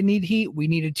angle. We didn't need heat. We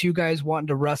needed two guys wanting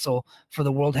to wrestle for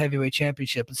the world heavyweight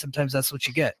championship. And sometimes that's what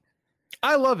you get.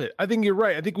 I love it. I think you're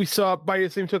right. I think we saw, by the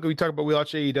same token, we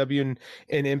watched AEW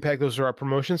and Impact. Those are our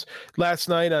promotions. Last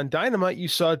night on Dynamite, you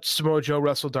saw Samoa Joe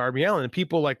wrestle Darby Allin, and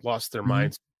people lost their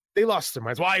minds. They lost their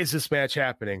minds. Why is this match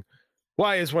happening?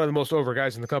 Why is one of the most over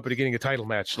guys in the company getting a title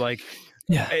match?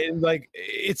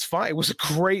 It's fine. It was a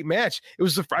great match. It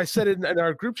was. I said it in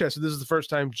our group chat. So this is the first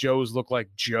time Joe's looked like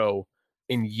Joe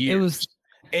in years.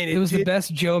 It was the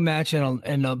best Joe match in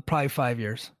probably 5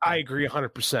 years. I agree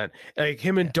 100%. Like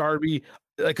him and Darby,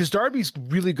 because Darby's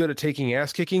really good at taking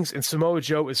ass kickings, and Samoa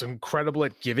Joe is incredible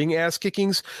at giving ass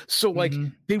kickings. So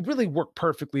they really work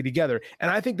perfectly together. And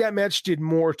I think that match did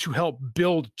more to help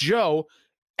build Joe,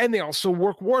 and they also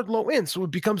work Wardlow in. So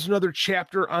it becomes another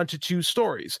chapter onto two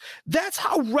stories. That's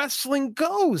how wrestling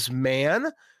goes, man.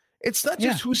 It's not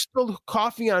just who's spilled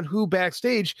coffee on who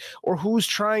backstage, or who's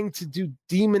trying to do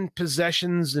demon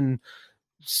possessions and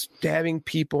stabbing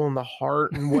people in the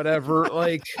heart and whatever.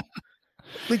 like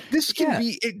this can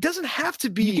be. It doesn't have to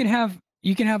be. You can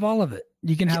have all of it.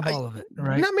 You can have all of it,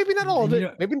 right? Maybe not all of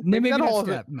it. Maybe not all of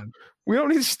it. We don't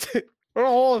need to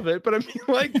all of it, but I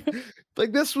mean,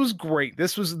 like this was great.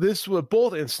 This was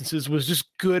both instances was just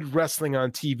good wrestling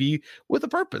on TV with a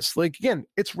purpose. Like, again,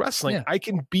 it's wrestling. Yeah. I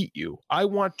can beat you. I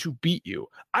want to beat you.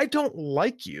 I don't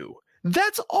like you.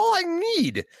 That's all I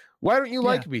need. Why don't you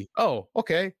like me? Oh,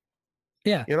 okay.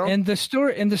 Yeah. You know? And the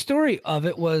story of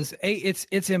it was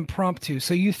it's impromptu.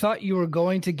 So you thought you were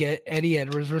going to get Eddie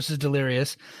Edwards versus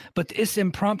Delirious, but this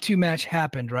impromptu match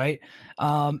happened, right?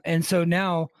 And so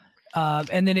now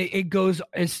and then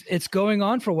it's going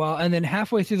on for a while, and then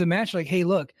halfway through the match, like, hey,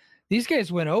 look, these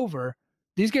guys went over.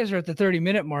 These guys are at the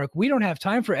 30-minute mark. We don't have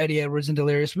time for Eddie Edwards and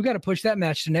Delirious. We got to push that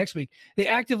match to next week. They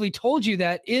actively told you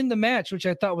that in the match, which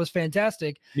I thought was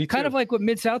fantastic. Kind of like what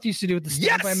Mid-South used to do with the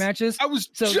standby matches. I was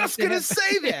just going to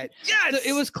say that. Yes. So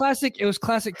it was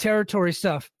classic territory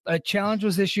stuff. A challenge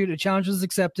was issued. A challenge was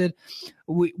accepted.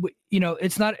 We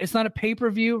it's not a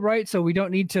pay-per-view, right? So we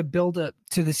don't need to build up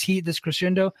to this heat, this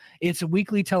crescendo. It's a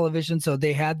weekly television. So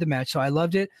they had the match. So I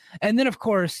loved it. And then, of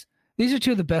course, These are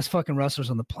two of the best fucking wrestlers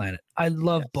on the planet. I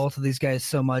love both of these guys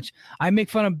so much. I make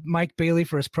fun of Mike Bailey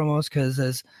for his promos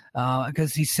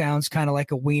because he sounds kind of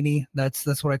like a weenie. That's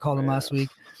what I called him last week.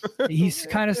 He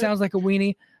kind of sounds like a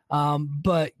weenie.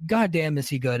 But goddamn is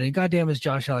he good, and goddamn is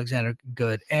Josh Alexander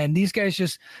good. And these guys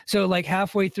just so like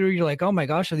halfway through, you're like, oh my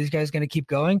gosh, are these guys going to keep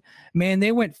going? Man,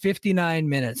 they went 59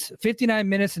 minutes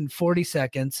and 40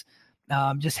 seconds.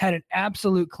 Just had an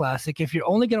absolute classic. If you're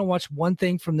only going to watch one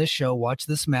thing from this show, watch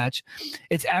this match.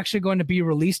 It's actually going to be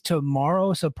released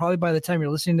tomorrow. So probably by the time you're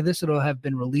listening to this, it'll have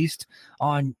been released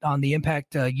on the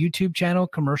Impact YouTube channel,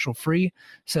 commercial free.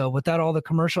 So without all the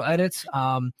commercial edits,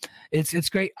 it's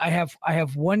great. I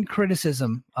have one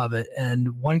criticism of it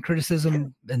and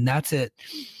that's it.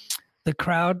 The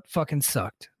crowd fucking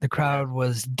sucked. The crowd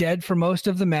was dead for most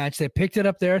of the match. They picked it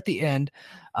up there at the end.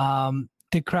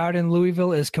 The crowd in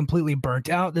Louisville is completely burnt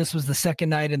out. This was the second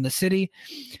night in the city.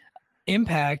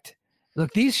 Impact,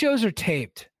 look, these shows are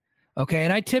taped, okay?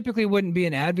 And I typically wouldn't be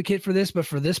an advocate for this, but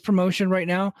for this promotion right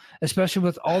now, especially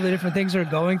with all the different things they're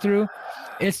going through,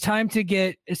 it's time to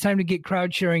get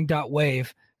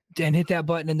crowdsharing.wave and hit that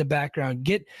button in the background.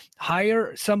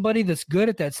 Hire somebody that's good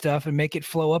at that stuff and make it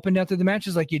flow up and down through the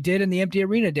matches like you did in the empty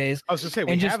arena days. I was going to say,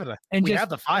 we have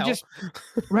the file.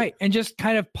 Right. And just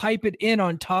kind of pipe it in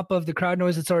on top of the crowd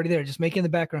noise that's already there. Just make it in the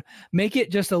background. Make it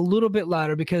just a little bit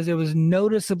louder because it was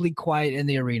noticeably quiet in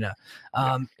the arena.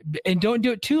 And don't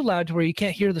do it too loud to where you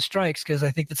can't hear the strikes, because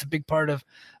I think that's a big part of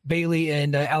Bailey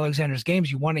and Alexander's games.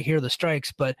 You want to hear the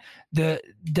strikes, but there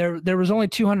was only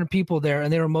 200 people there,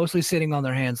 and they were mostly sitting on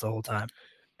their hands the whole time.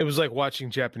 It was like watching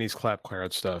Japanese clap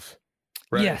crowd stuff.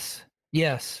 Right? Yes.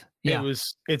 Yeah.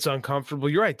 It's uncomfortable.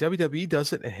 You're right. WWE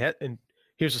does it, and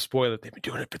here's a spoiler: they've been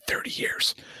doing it for 30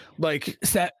 years. Like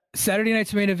Saturday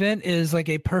night's main event is like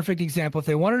a perfect example. If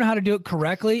they want to know how to do it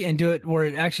correctly and do it where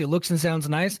it actually looks and sounds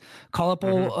nice, call up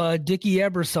old Dickie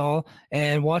Ebersol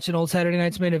and watch an old Saturday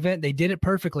night's main event. They did it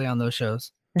perfectly on those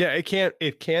shows. Yeah,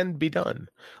 it can be done.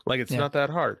 Like, it's not that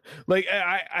hard. Like,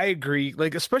 I agree.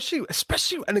 Like, especially, I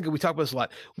think we talk about this a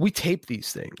lot. We tape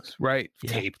these things, right?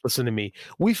 Yeah. Listen to me.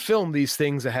 We film these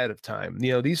things ahead of time.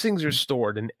 You know, these things are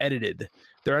stored and edited.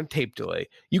 They're on tape delay.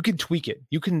 You can tweak it.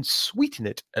 You can sweeten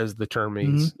it, as the term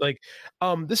means. Like,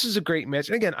 this is a great match.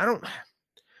 And again, I don't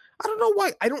know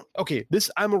why.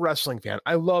 I'm a wrestling fan.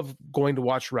 I love going to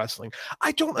watch wrestling.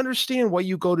 I don't understand why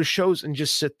you go to shows and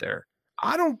just sit there.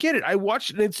 I don't get it. I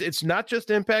watch it. It's not just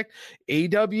Impact,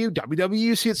 AEW, WWE.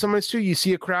 You see it sometimes too. You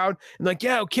see a crowd and like,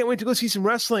 yeah, can't wait to go see some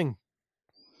wrestling.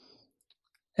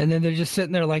 And then they're just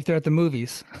sitting there like they're at the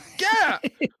movies. Yeah.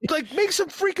 Like, make some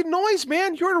freaking noise,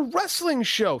 man. You're at a wrestling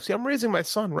show. See, I'm raising my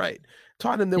son right.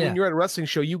 Taught him that when you're at a wrestling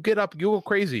show, you get up, you go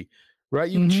crazy, right?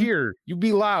 You cheer, you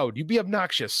be loud, you be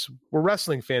obnoxious. We're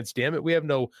wrestling fans, damn it. We have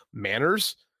no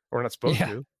manners. We're not supposed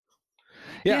to.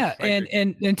 Yeah,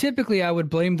 and typically I would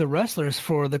blame the wrestlers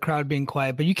for the crowd being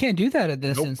quiet, but you can't do that in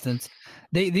this instance.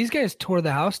 These guys tore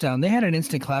the house down. They had an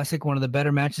instant classic, one of the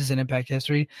better matches in Impact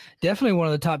history. Definitely one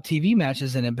of the top TV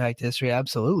matches in Impact history.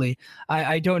 Absolutely.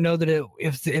 I don't know that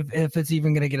if it's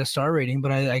even going to get a star rating,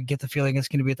 but I get the feeling it's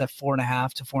going to be at that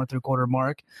 4.5 to 4.75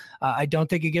 mark. I don't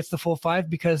think it gets the full 5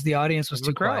 because the audience was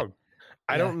too quiet.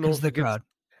 I don't know if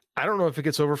it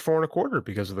gets over 4.25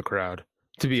 because of the crowd.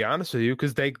 To be honest with you,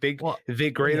 because they grade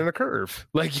on a curve.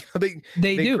 Like,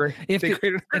 they do. Grade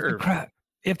on a curve.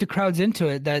 If the crowd's into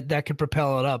it, that could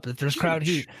propel it up. If there's crowd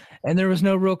heat, and there was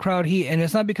no real crowd heat, and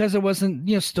it's not because there wasn't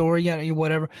story,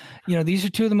 whatever. These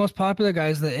are two of the most popular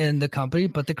guys in the company,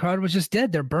 but the crowd was just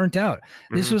dead. They're burnt out.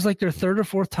 This was like their third or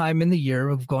fourth time in the year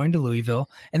of going to Louisville,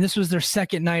 and this was their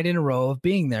second night in a row of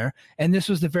being there, and this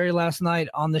was the very last night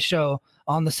on the show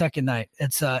on the second night.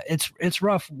 It's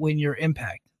rough when you're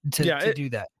Impact to do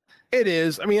that. It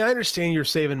is. I mean, I understand you're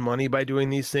saving money by doing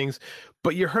these things,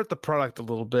 but you hurt the product a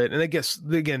little bit. And I guess,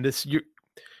 again,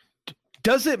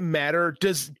 does it matter?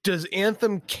 Does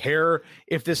Anthem care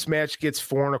if this match gets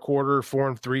 4.25,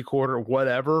 4.75,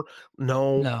 whatever?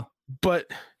 No. But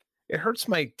it hurts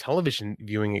my television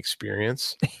viewing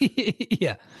experience.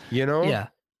 Yeah.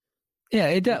 Yeah,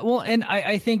 it does. Well, and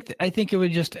I think it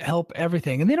would just help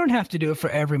everything. And they don't have to do it for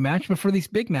every match, but for these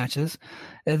big matches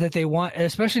that they want,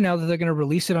 especially now that they're going to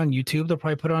release it on YouTube, they'll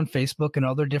probably put it on Facebook and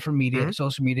other different media,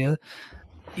 social media.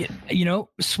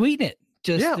 Sweeten it.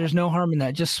 There's no harm in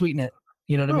that. Just sweeten it.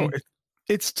 You know what I mean?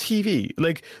 It's TV.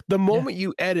 Like, the moment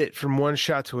you edit from one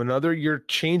shot to another, you're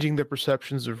changing the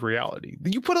perceptions of reality.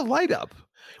 You put a light up.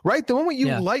 Right? The moment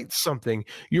you light something,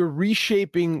 you're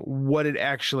reshaping what it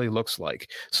actually looks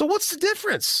like. So what's the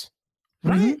difference?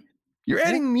 Right? You're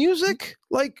adding music?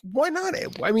 Like, why not?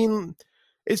 I mean,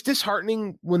 it's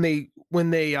disheartening when they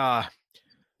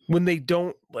when they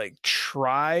don't like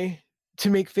try to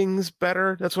make things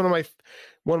better. That's one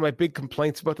of my big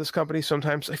complaints about this company.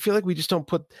 Sometimes I feel like we just don't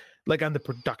put like on the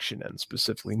production end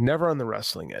specifically, never on the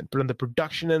wrestling end, but on the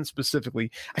production end specifically,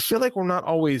 I feel like we're not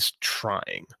always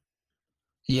trying.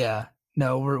 Yeah.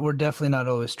 No, we're definitely not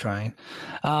always trying.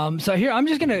 So here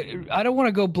I don't want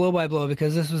to go blow by blow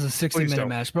because this was a 60-minute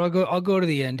match, but I'll go to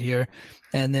the end here,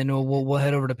 and then we'll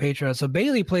head over to Patreon. So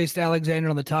Bayley placed Alexander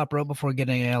on the top rope before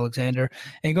getting Alexander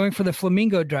and going for the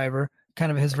flamingo driver,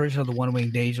 kind of his version of the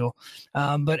one-winged angel.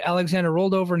 But Alexander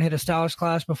rolled over and hit a stylish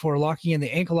clash before locking in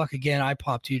the ankle lock again. I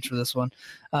popped huge for this one.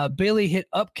 Bayley hit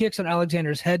up kicks on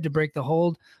Alexander's head to break the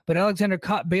hold, but Alexander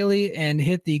caught Bayley and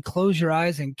hit the close your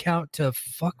eyes and count to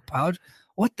fuck pouch.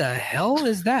 What the hell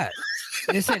is that?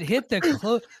 It said hit the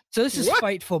close. So this is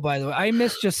Fightful, by the way. I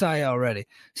missed Josiah already. It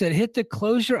said hit the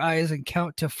close your eyes and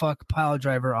count to fuck pile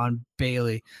driver on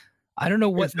Bayley. I don't know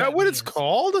what is that what means. It's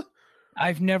called?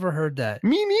 I've never heard that.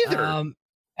 Me neither.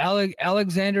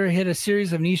 Alexander hit a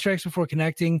series of knee strikes before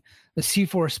connecting the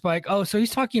C4 spike. Oh, so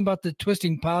he's talking about the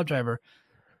twisting pile driver.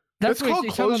 That's called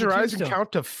close your eyes and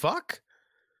count to fuck?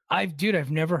 I've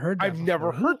never heard that. I've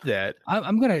never heard that. I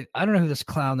don't know who this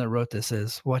clown that wrote this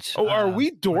is. Are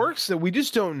we dorks that we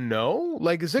just don't know?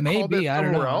 Like, is it maybe, called that I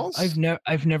don't know. else?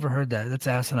 I've never heard that. That's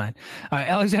asinine. All right,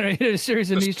 Alexander hit a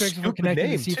series of knee strikes before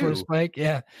connecting the C4 spike.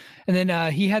 Yeah. And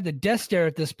then he had the death stare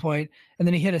at this point, and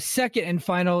then he hit a second and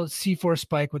final C4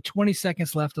 spike with 20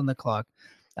 seconds left on the clock.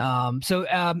 At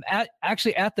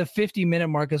the 50-minute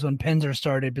mark is when Penzer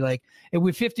started. Be like,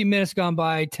 with 50 minutes gone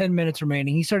by, 10 minutes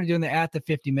remaining, he started doing the at the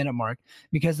 50-minute mark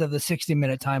because of the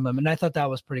 60-minute time limit. And I thought that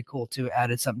was pretty cool too.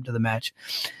 Added something to the match.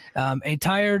 A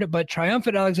tired but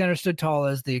triumphant Alexander stood tall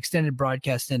as the extended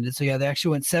broadcast ended. So yeah, they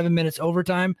actually went 7 minutes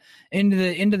overtime into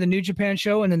the New Japan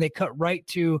show, and then they cut right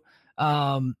to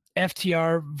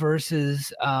FTR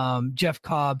versus Jeff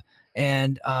Cobb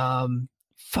and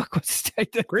what's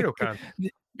that? Great-O-Khan.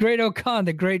 Great-O-Khan,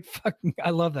 the great fucking, I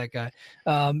love that guy.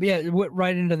 Went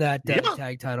right into that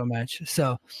tag title match.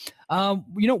 So,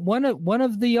 one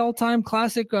of the all-time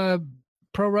classic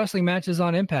pro wrestling matches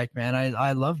on Impact, man.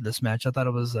 I love this match. I thought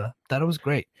it was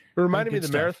great. It reminded me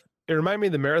of the marathon. It reminded me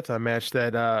of the marathon match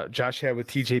that Josh had with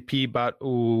TJP about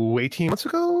 18 months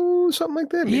ago, something like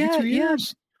that. Maybe 2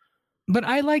 years. But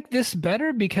I like this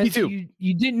better because you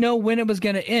didn't know when it was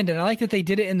going to end. And I like that they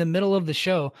did it in the middle of the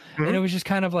show. Mm-hmm. And it was just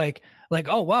kind of like,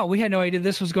 oh, wow, we had no idea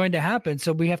this was going to happen.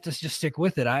 So we have to just stick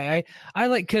with it. I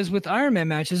like, because with Iron Man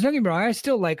matches, don't get me wrong, I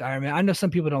still like Iron Man. I know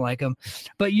some people don't like them,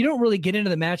 but you don't really get into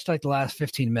the match like the last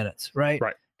 15 minutes, right?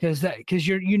 Right. Because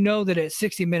you know that at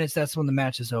 60 minutes, that's when the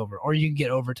match is over, or you can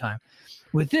get overtime.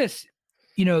 With this,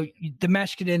 the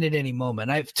match could end at any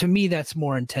moment. To me, that's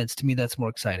more intense. To me, that's more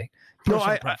exciting.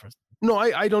 Personal preference.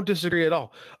 I don't disagree at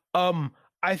all.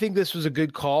 I think this was a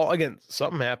good call. Again,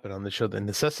 something happened on the show that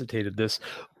necessitated this,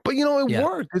 but it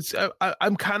worked. It's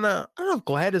I'm kind of, I don't know if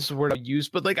glad is the word I use,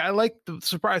 but like I like the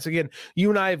surprise. Again,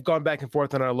 you and I have gone back and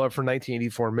forth on our love for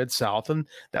 1984 Mid-South, and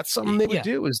that's something they would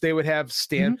do. Is they would have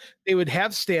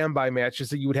standby matches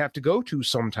that you would have to go to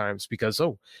sometimes because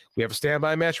we have a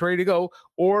standby match ready to go,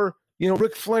 or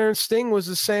Ric Flair and Sting was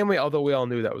the same way, although we all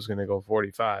knew that was going to go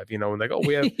 45, and like,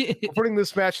 we're putting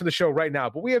this match in the show right now,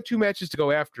 but we have 2 matches to go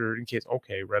after in case,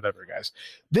 okay, whatever, guys.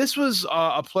 This was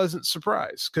a pleasant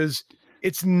surprise because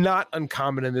it's not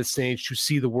uncommon in this stage to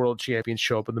see the world champion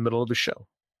show up in the middle of a show.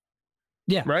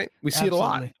 Yeah. Right? We see it a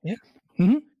lot. Yeah.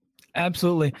 Mm-hmm.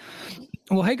 Absolutely.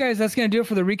 Well, hey guys, that's going to do it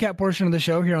for the recap portion of the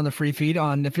show here on the free feed.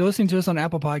 If you're listening to us on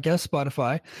Apple Podcasts,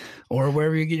 Spotify, or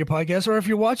wherever you get your podcasts, or if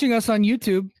you're watching us on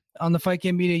YouTube, on the Fight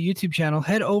Game Media YouTube channel,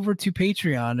 head over to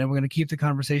Patreon, and we're going to keep the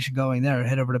conversation going there.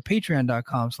 Head over to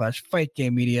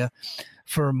patreon.com/FightGameMedia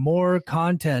for more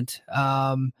content.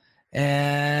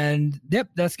 And yep,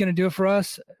 that's going to do it for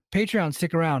us. Patreon,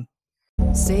 stick around.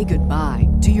 Say goodbye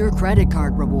to your credit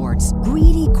card rewards.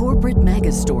 Greedy corporate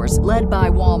mega stores, led by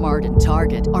Walmart and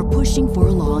Target, are pushing for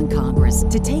a law in Congress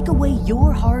to take away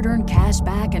your hard-earned cash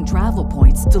back and travel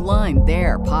points to line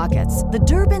their pockets. The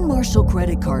Durbin-Marshall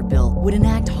credit card bill would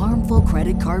enact harmful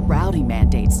credit card routing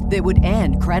mandates that would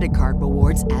end credit card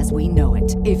rewards as we know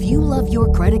it. If you love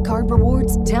your credit card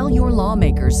rewards, tell your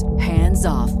lawmakers, hands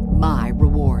off my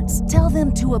rewards. Tell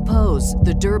them to oppose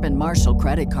the Durbin-Marshall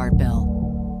credit card bill.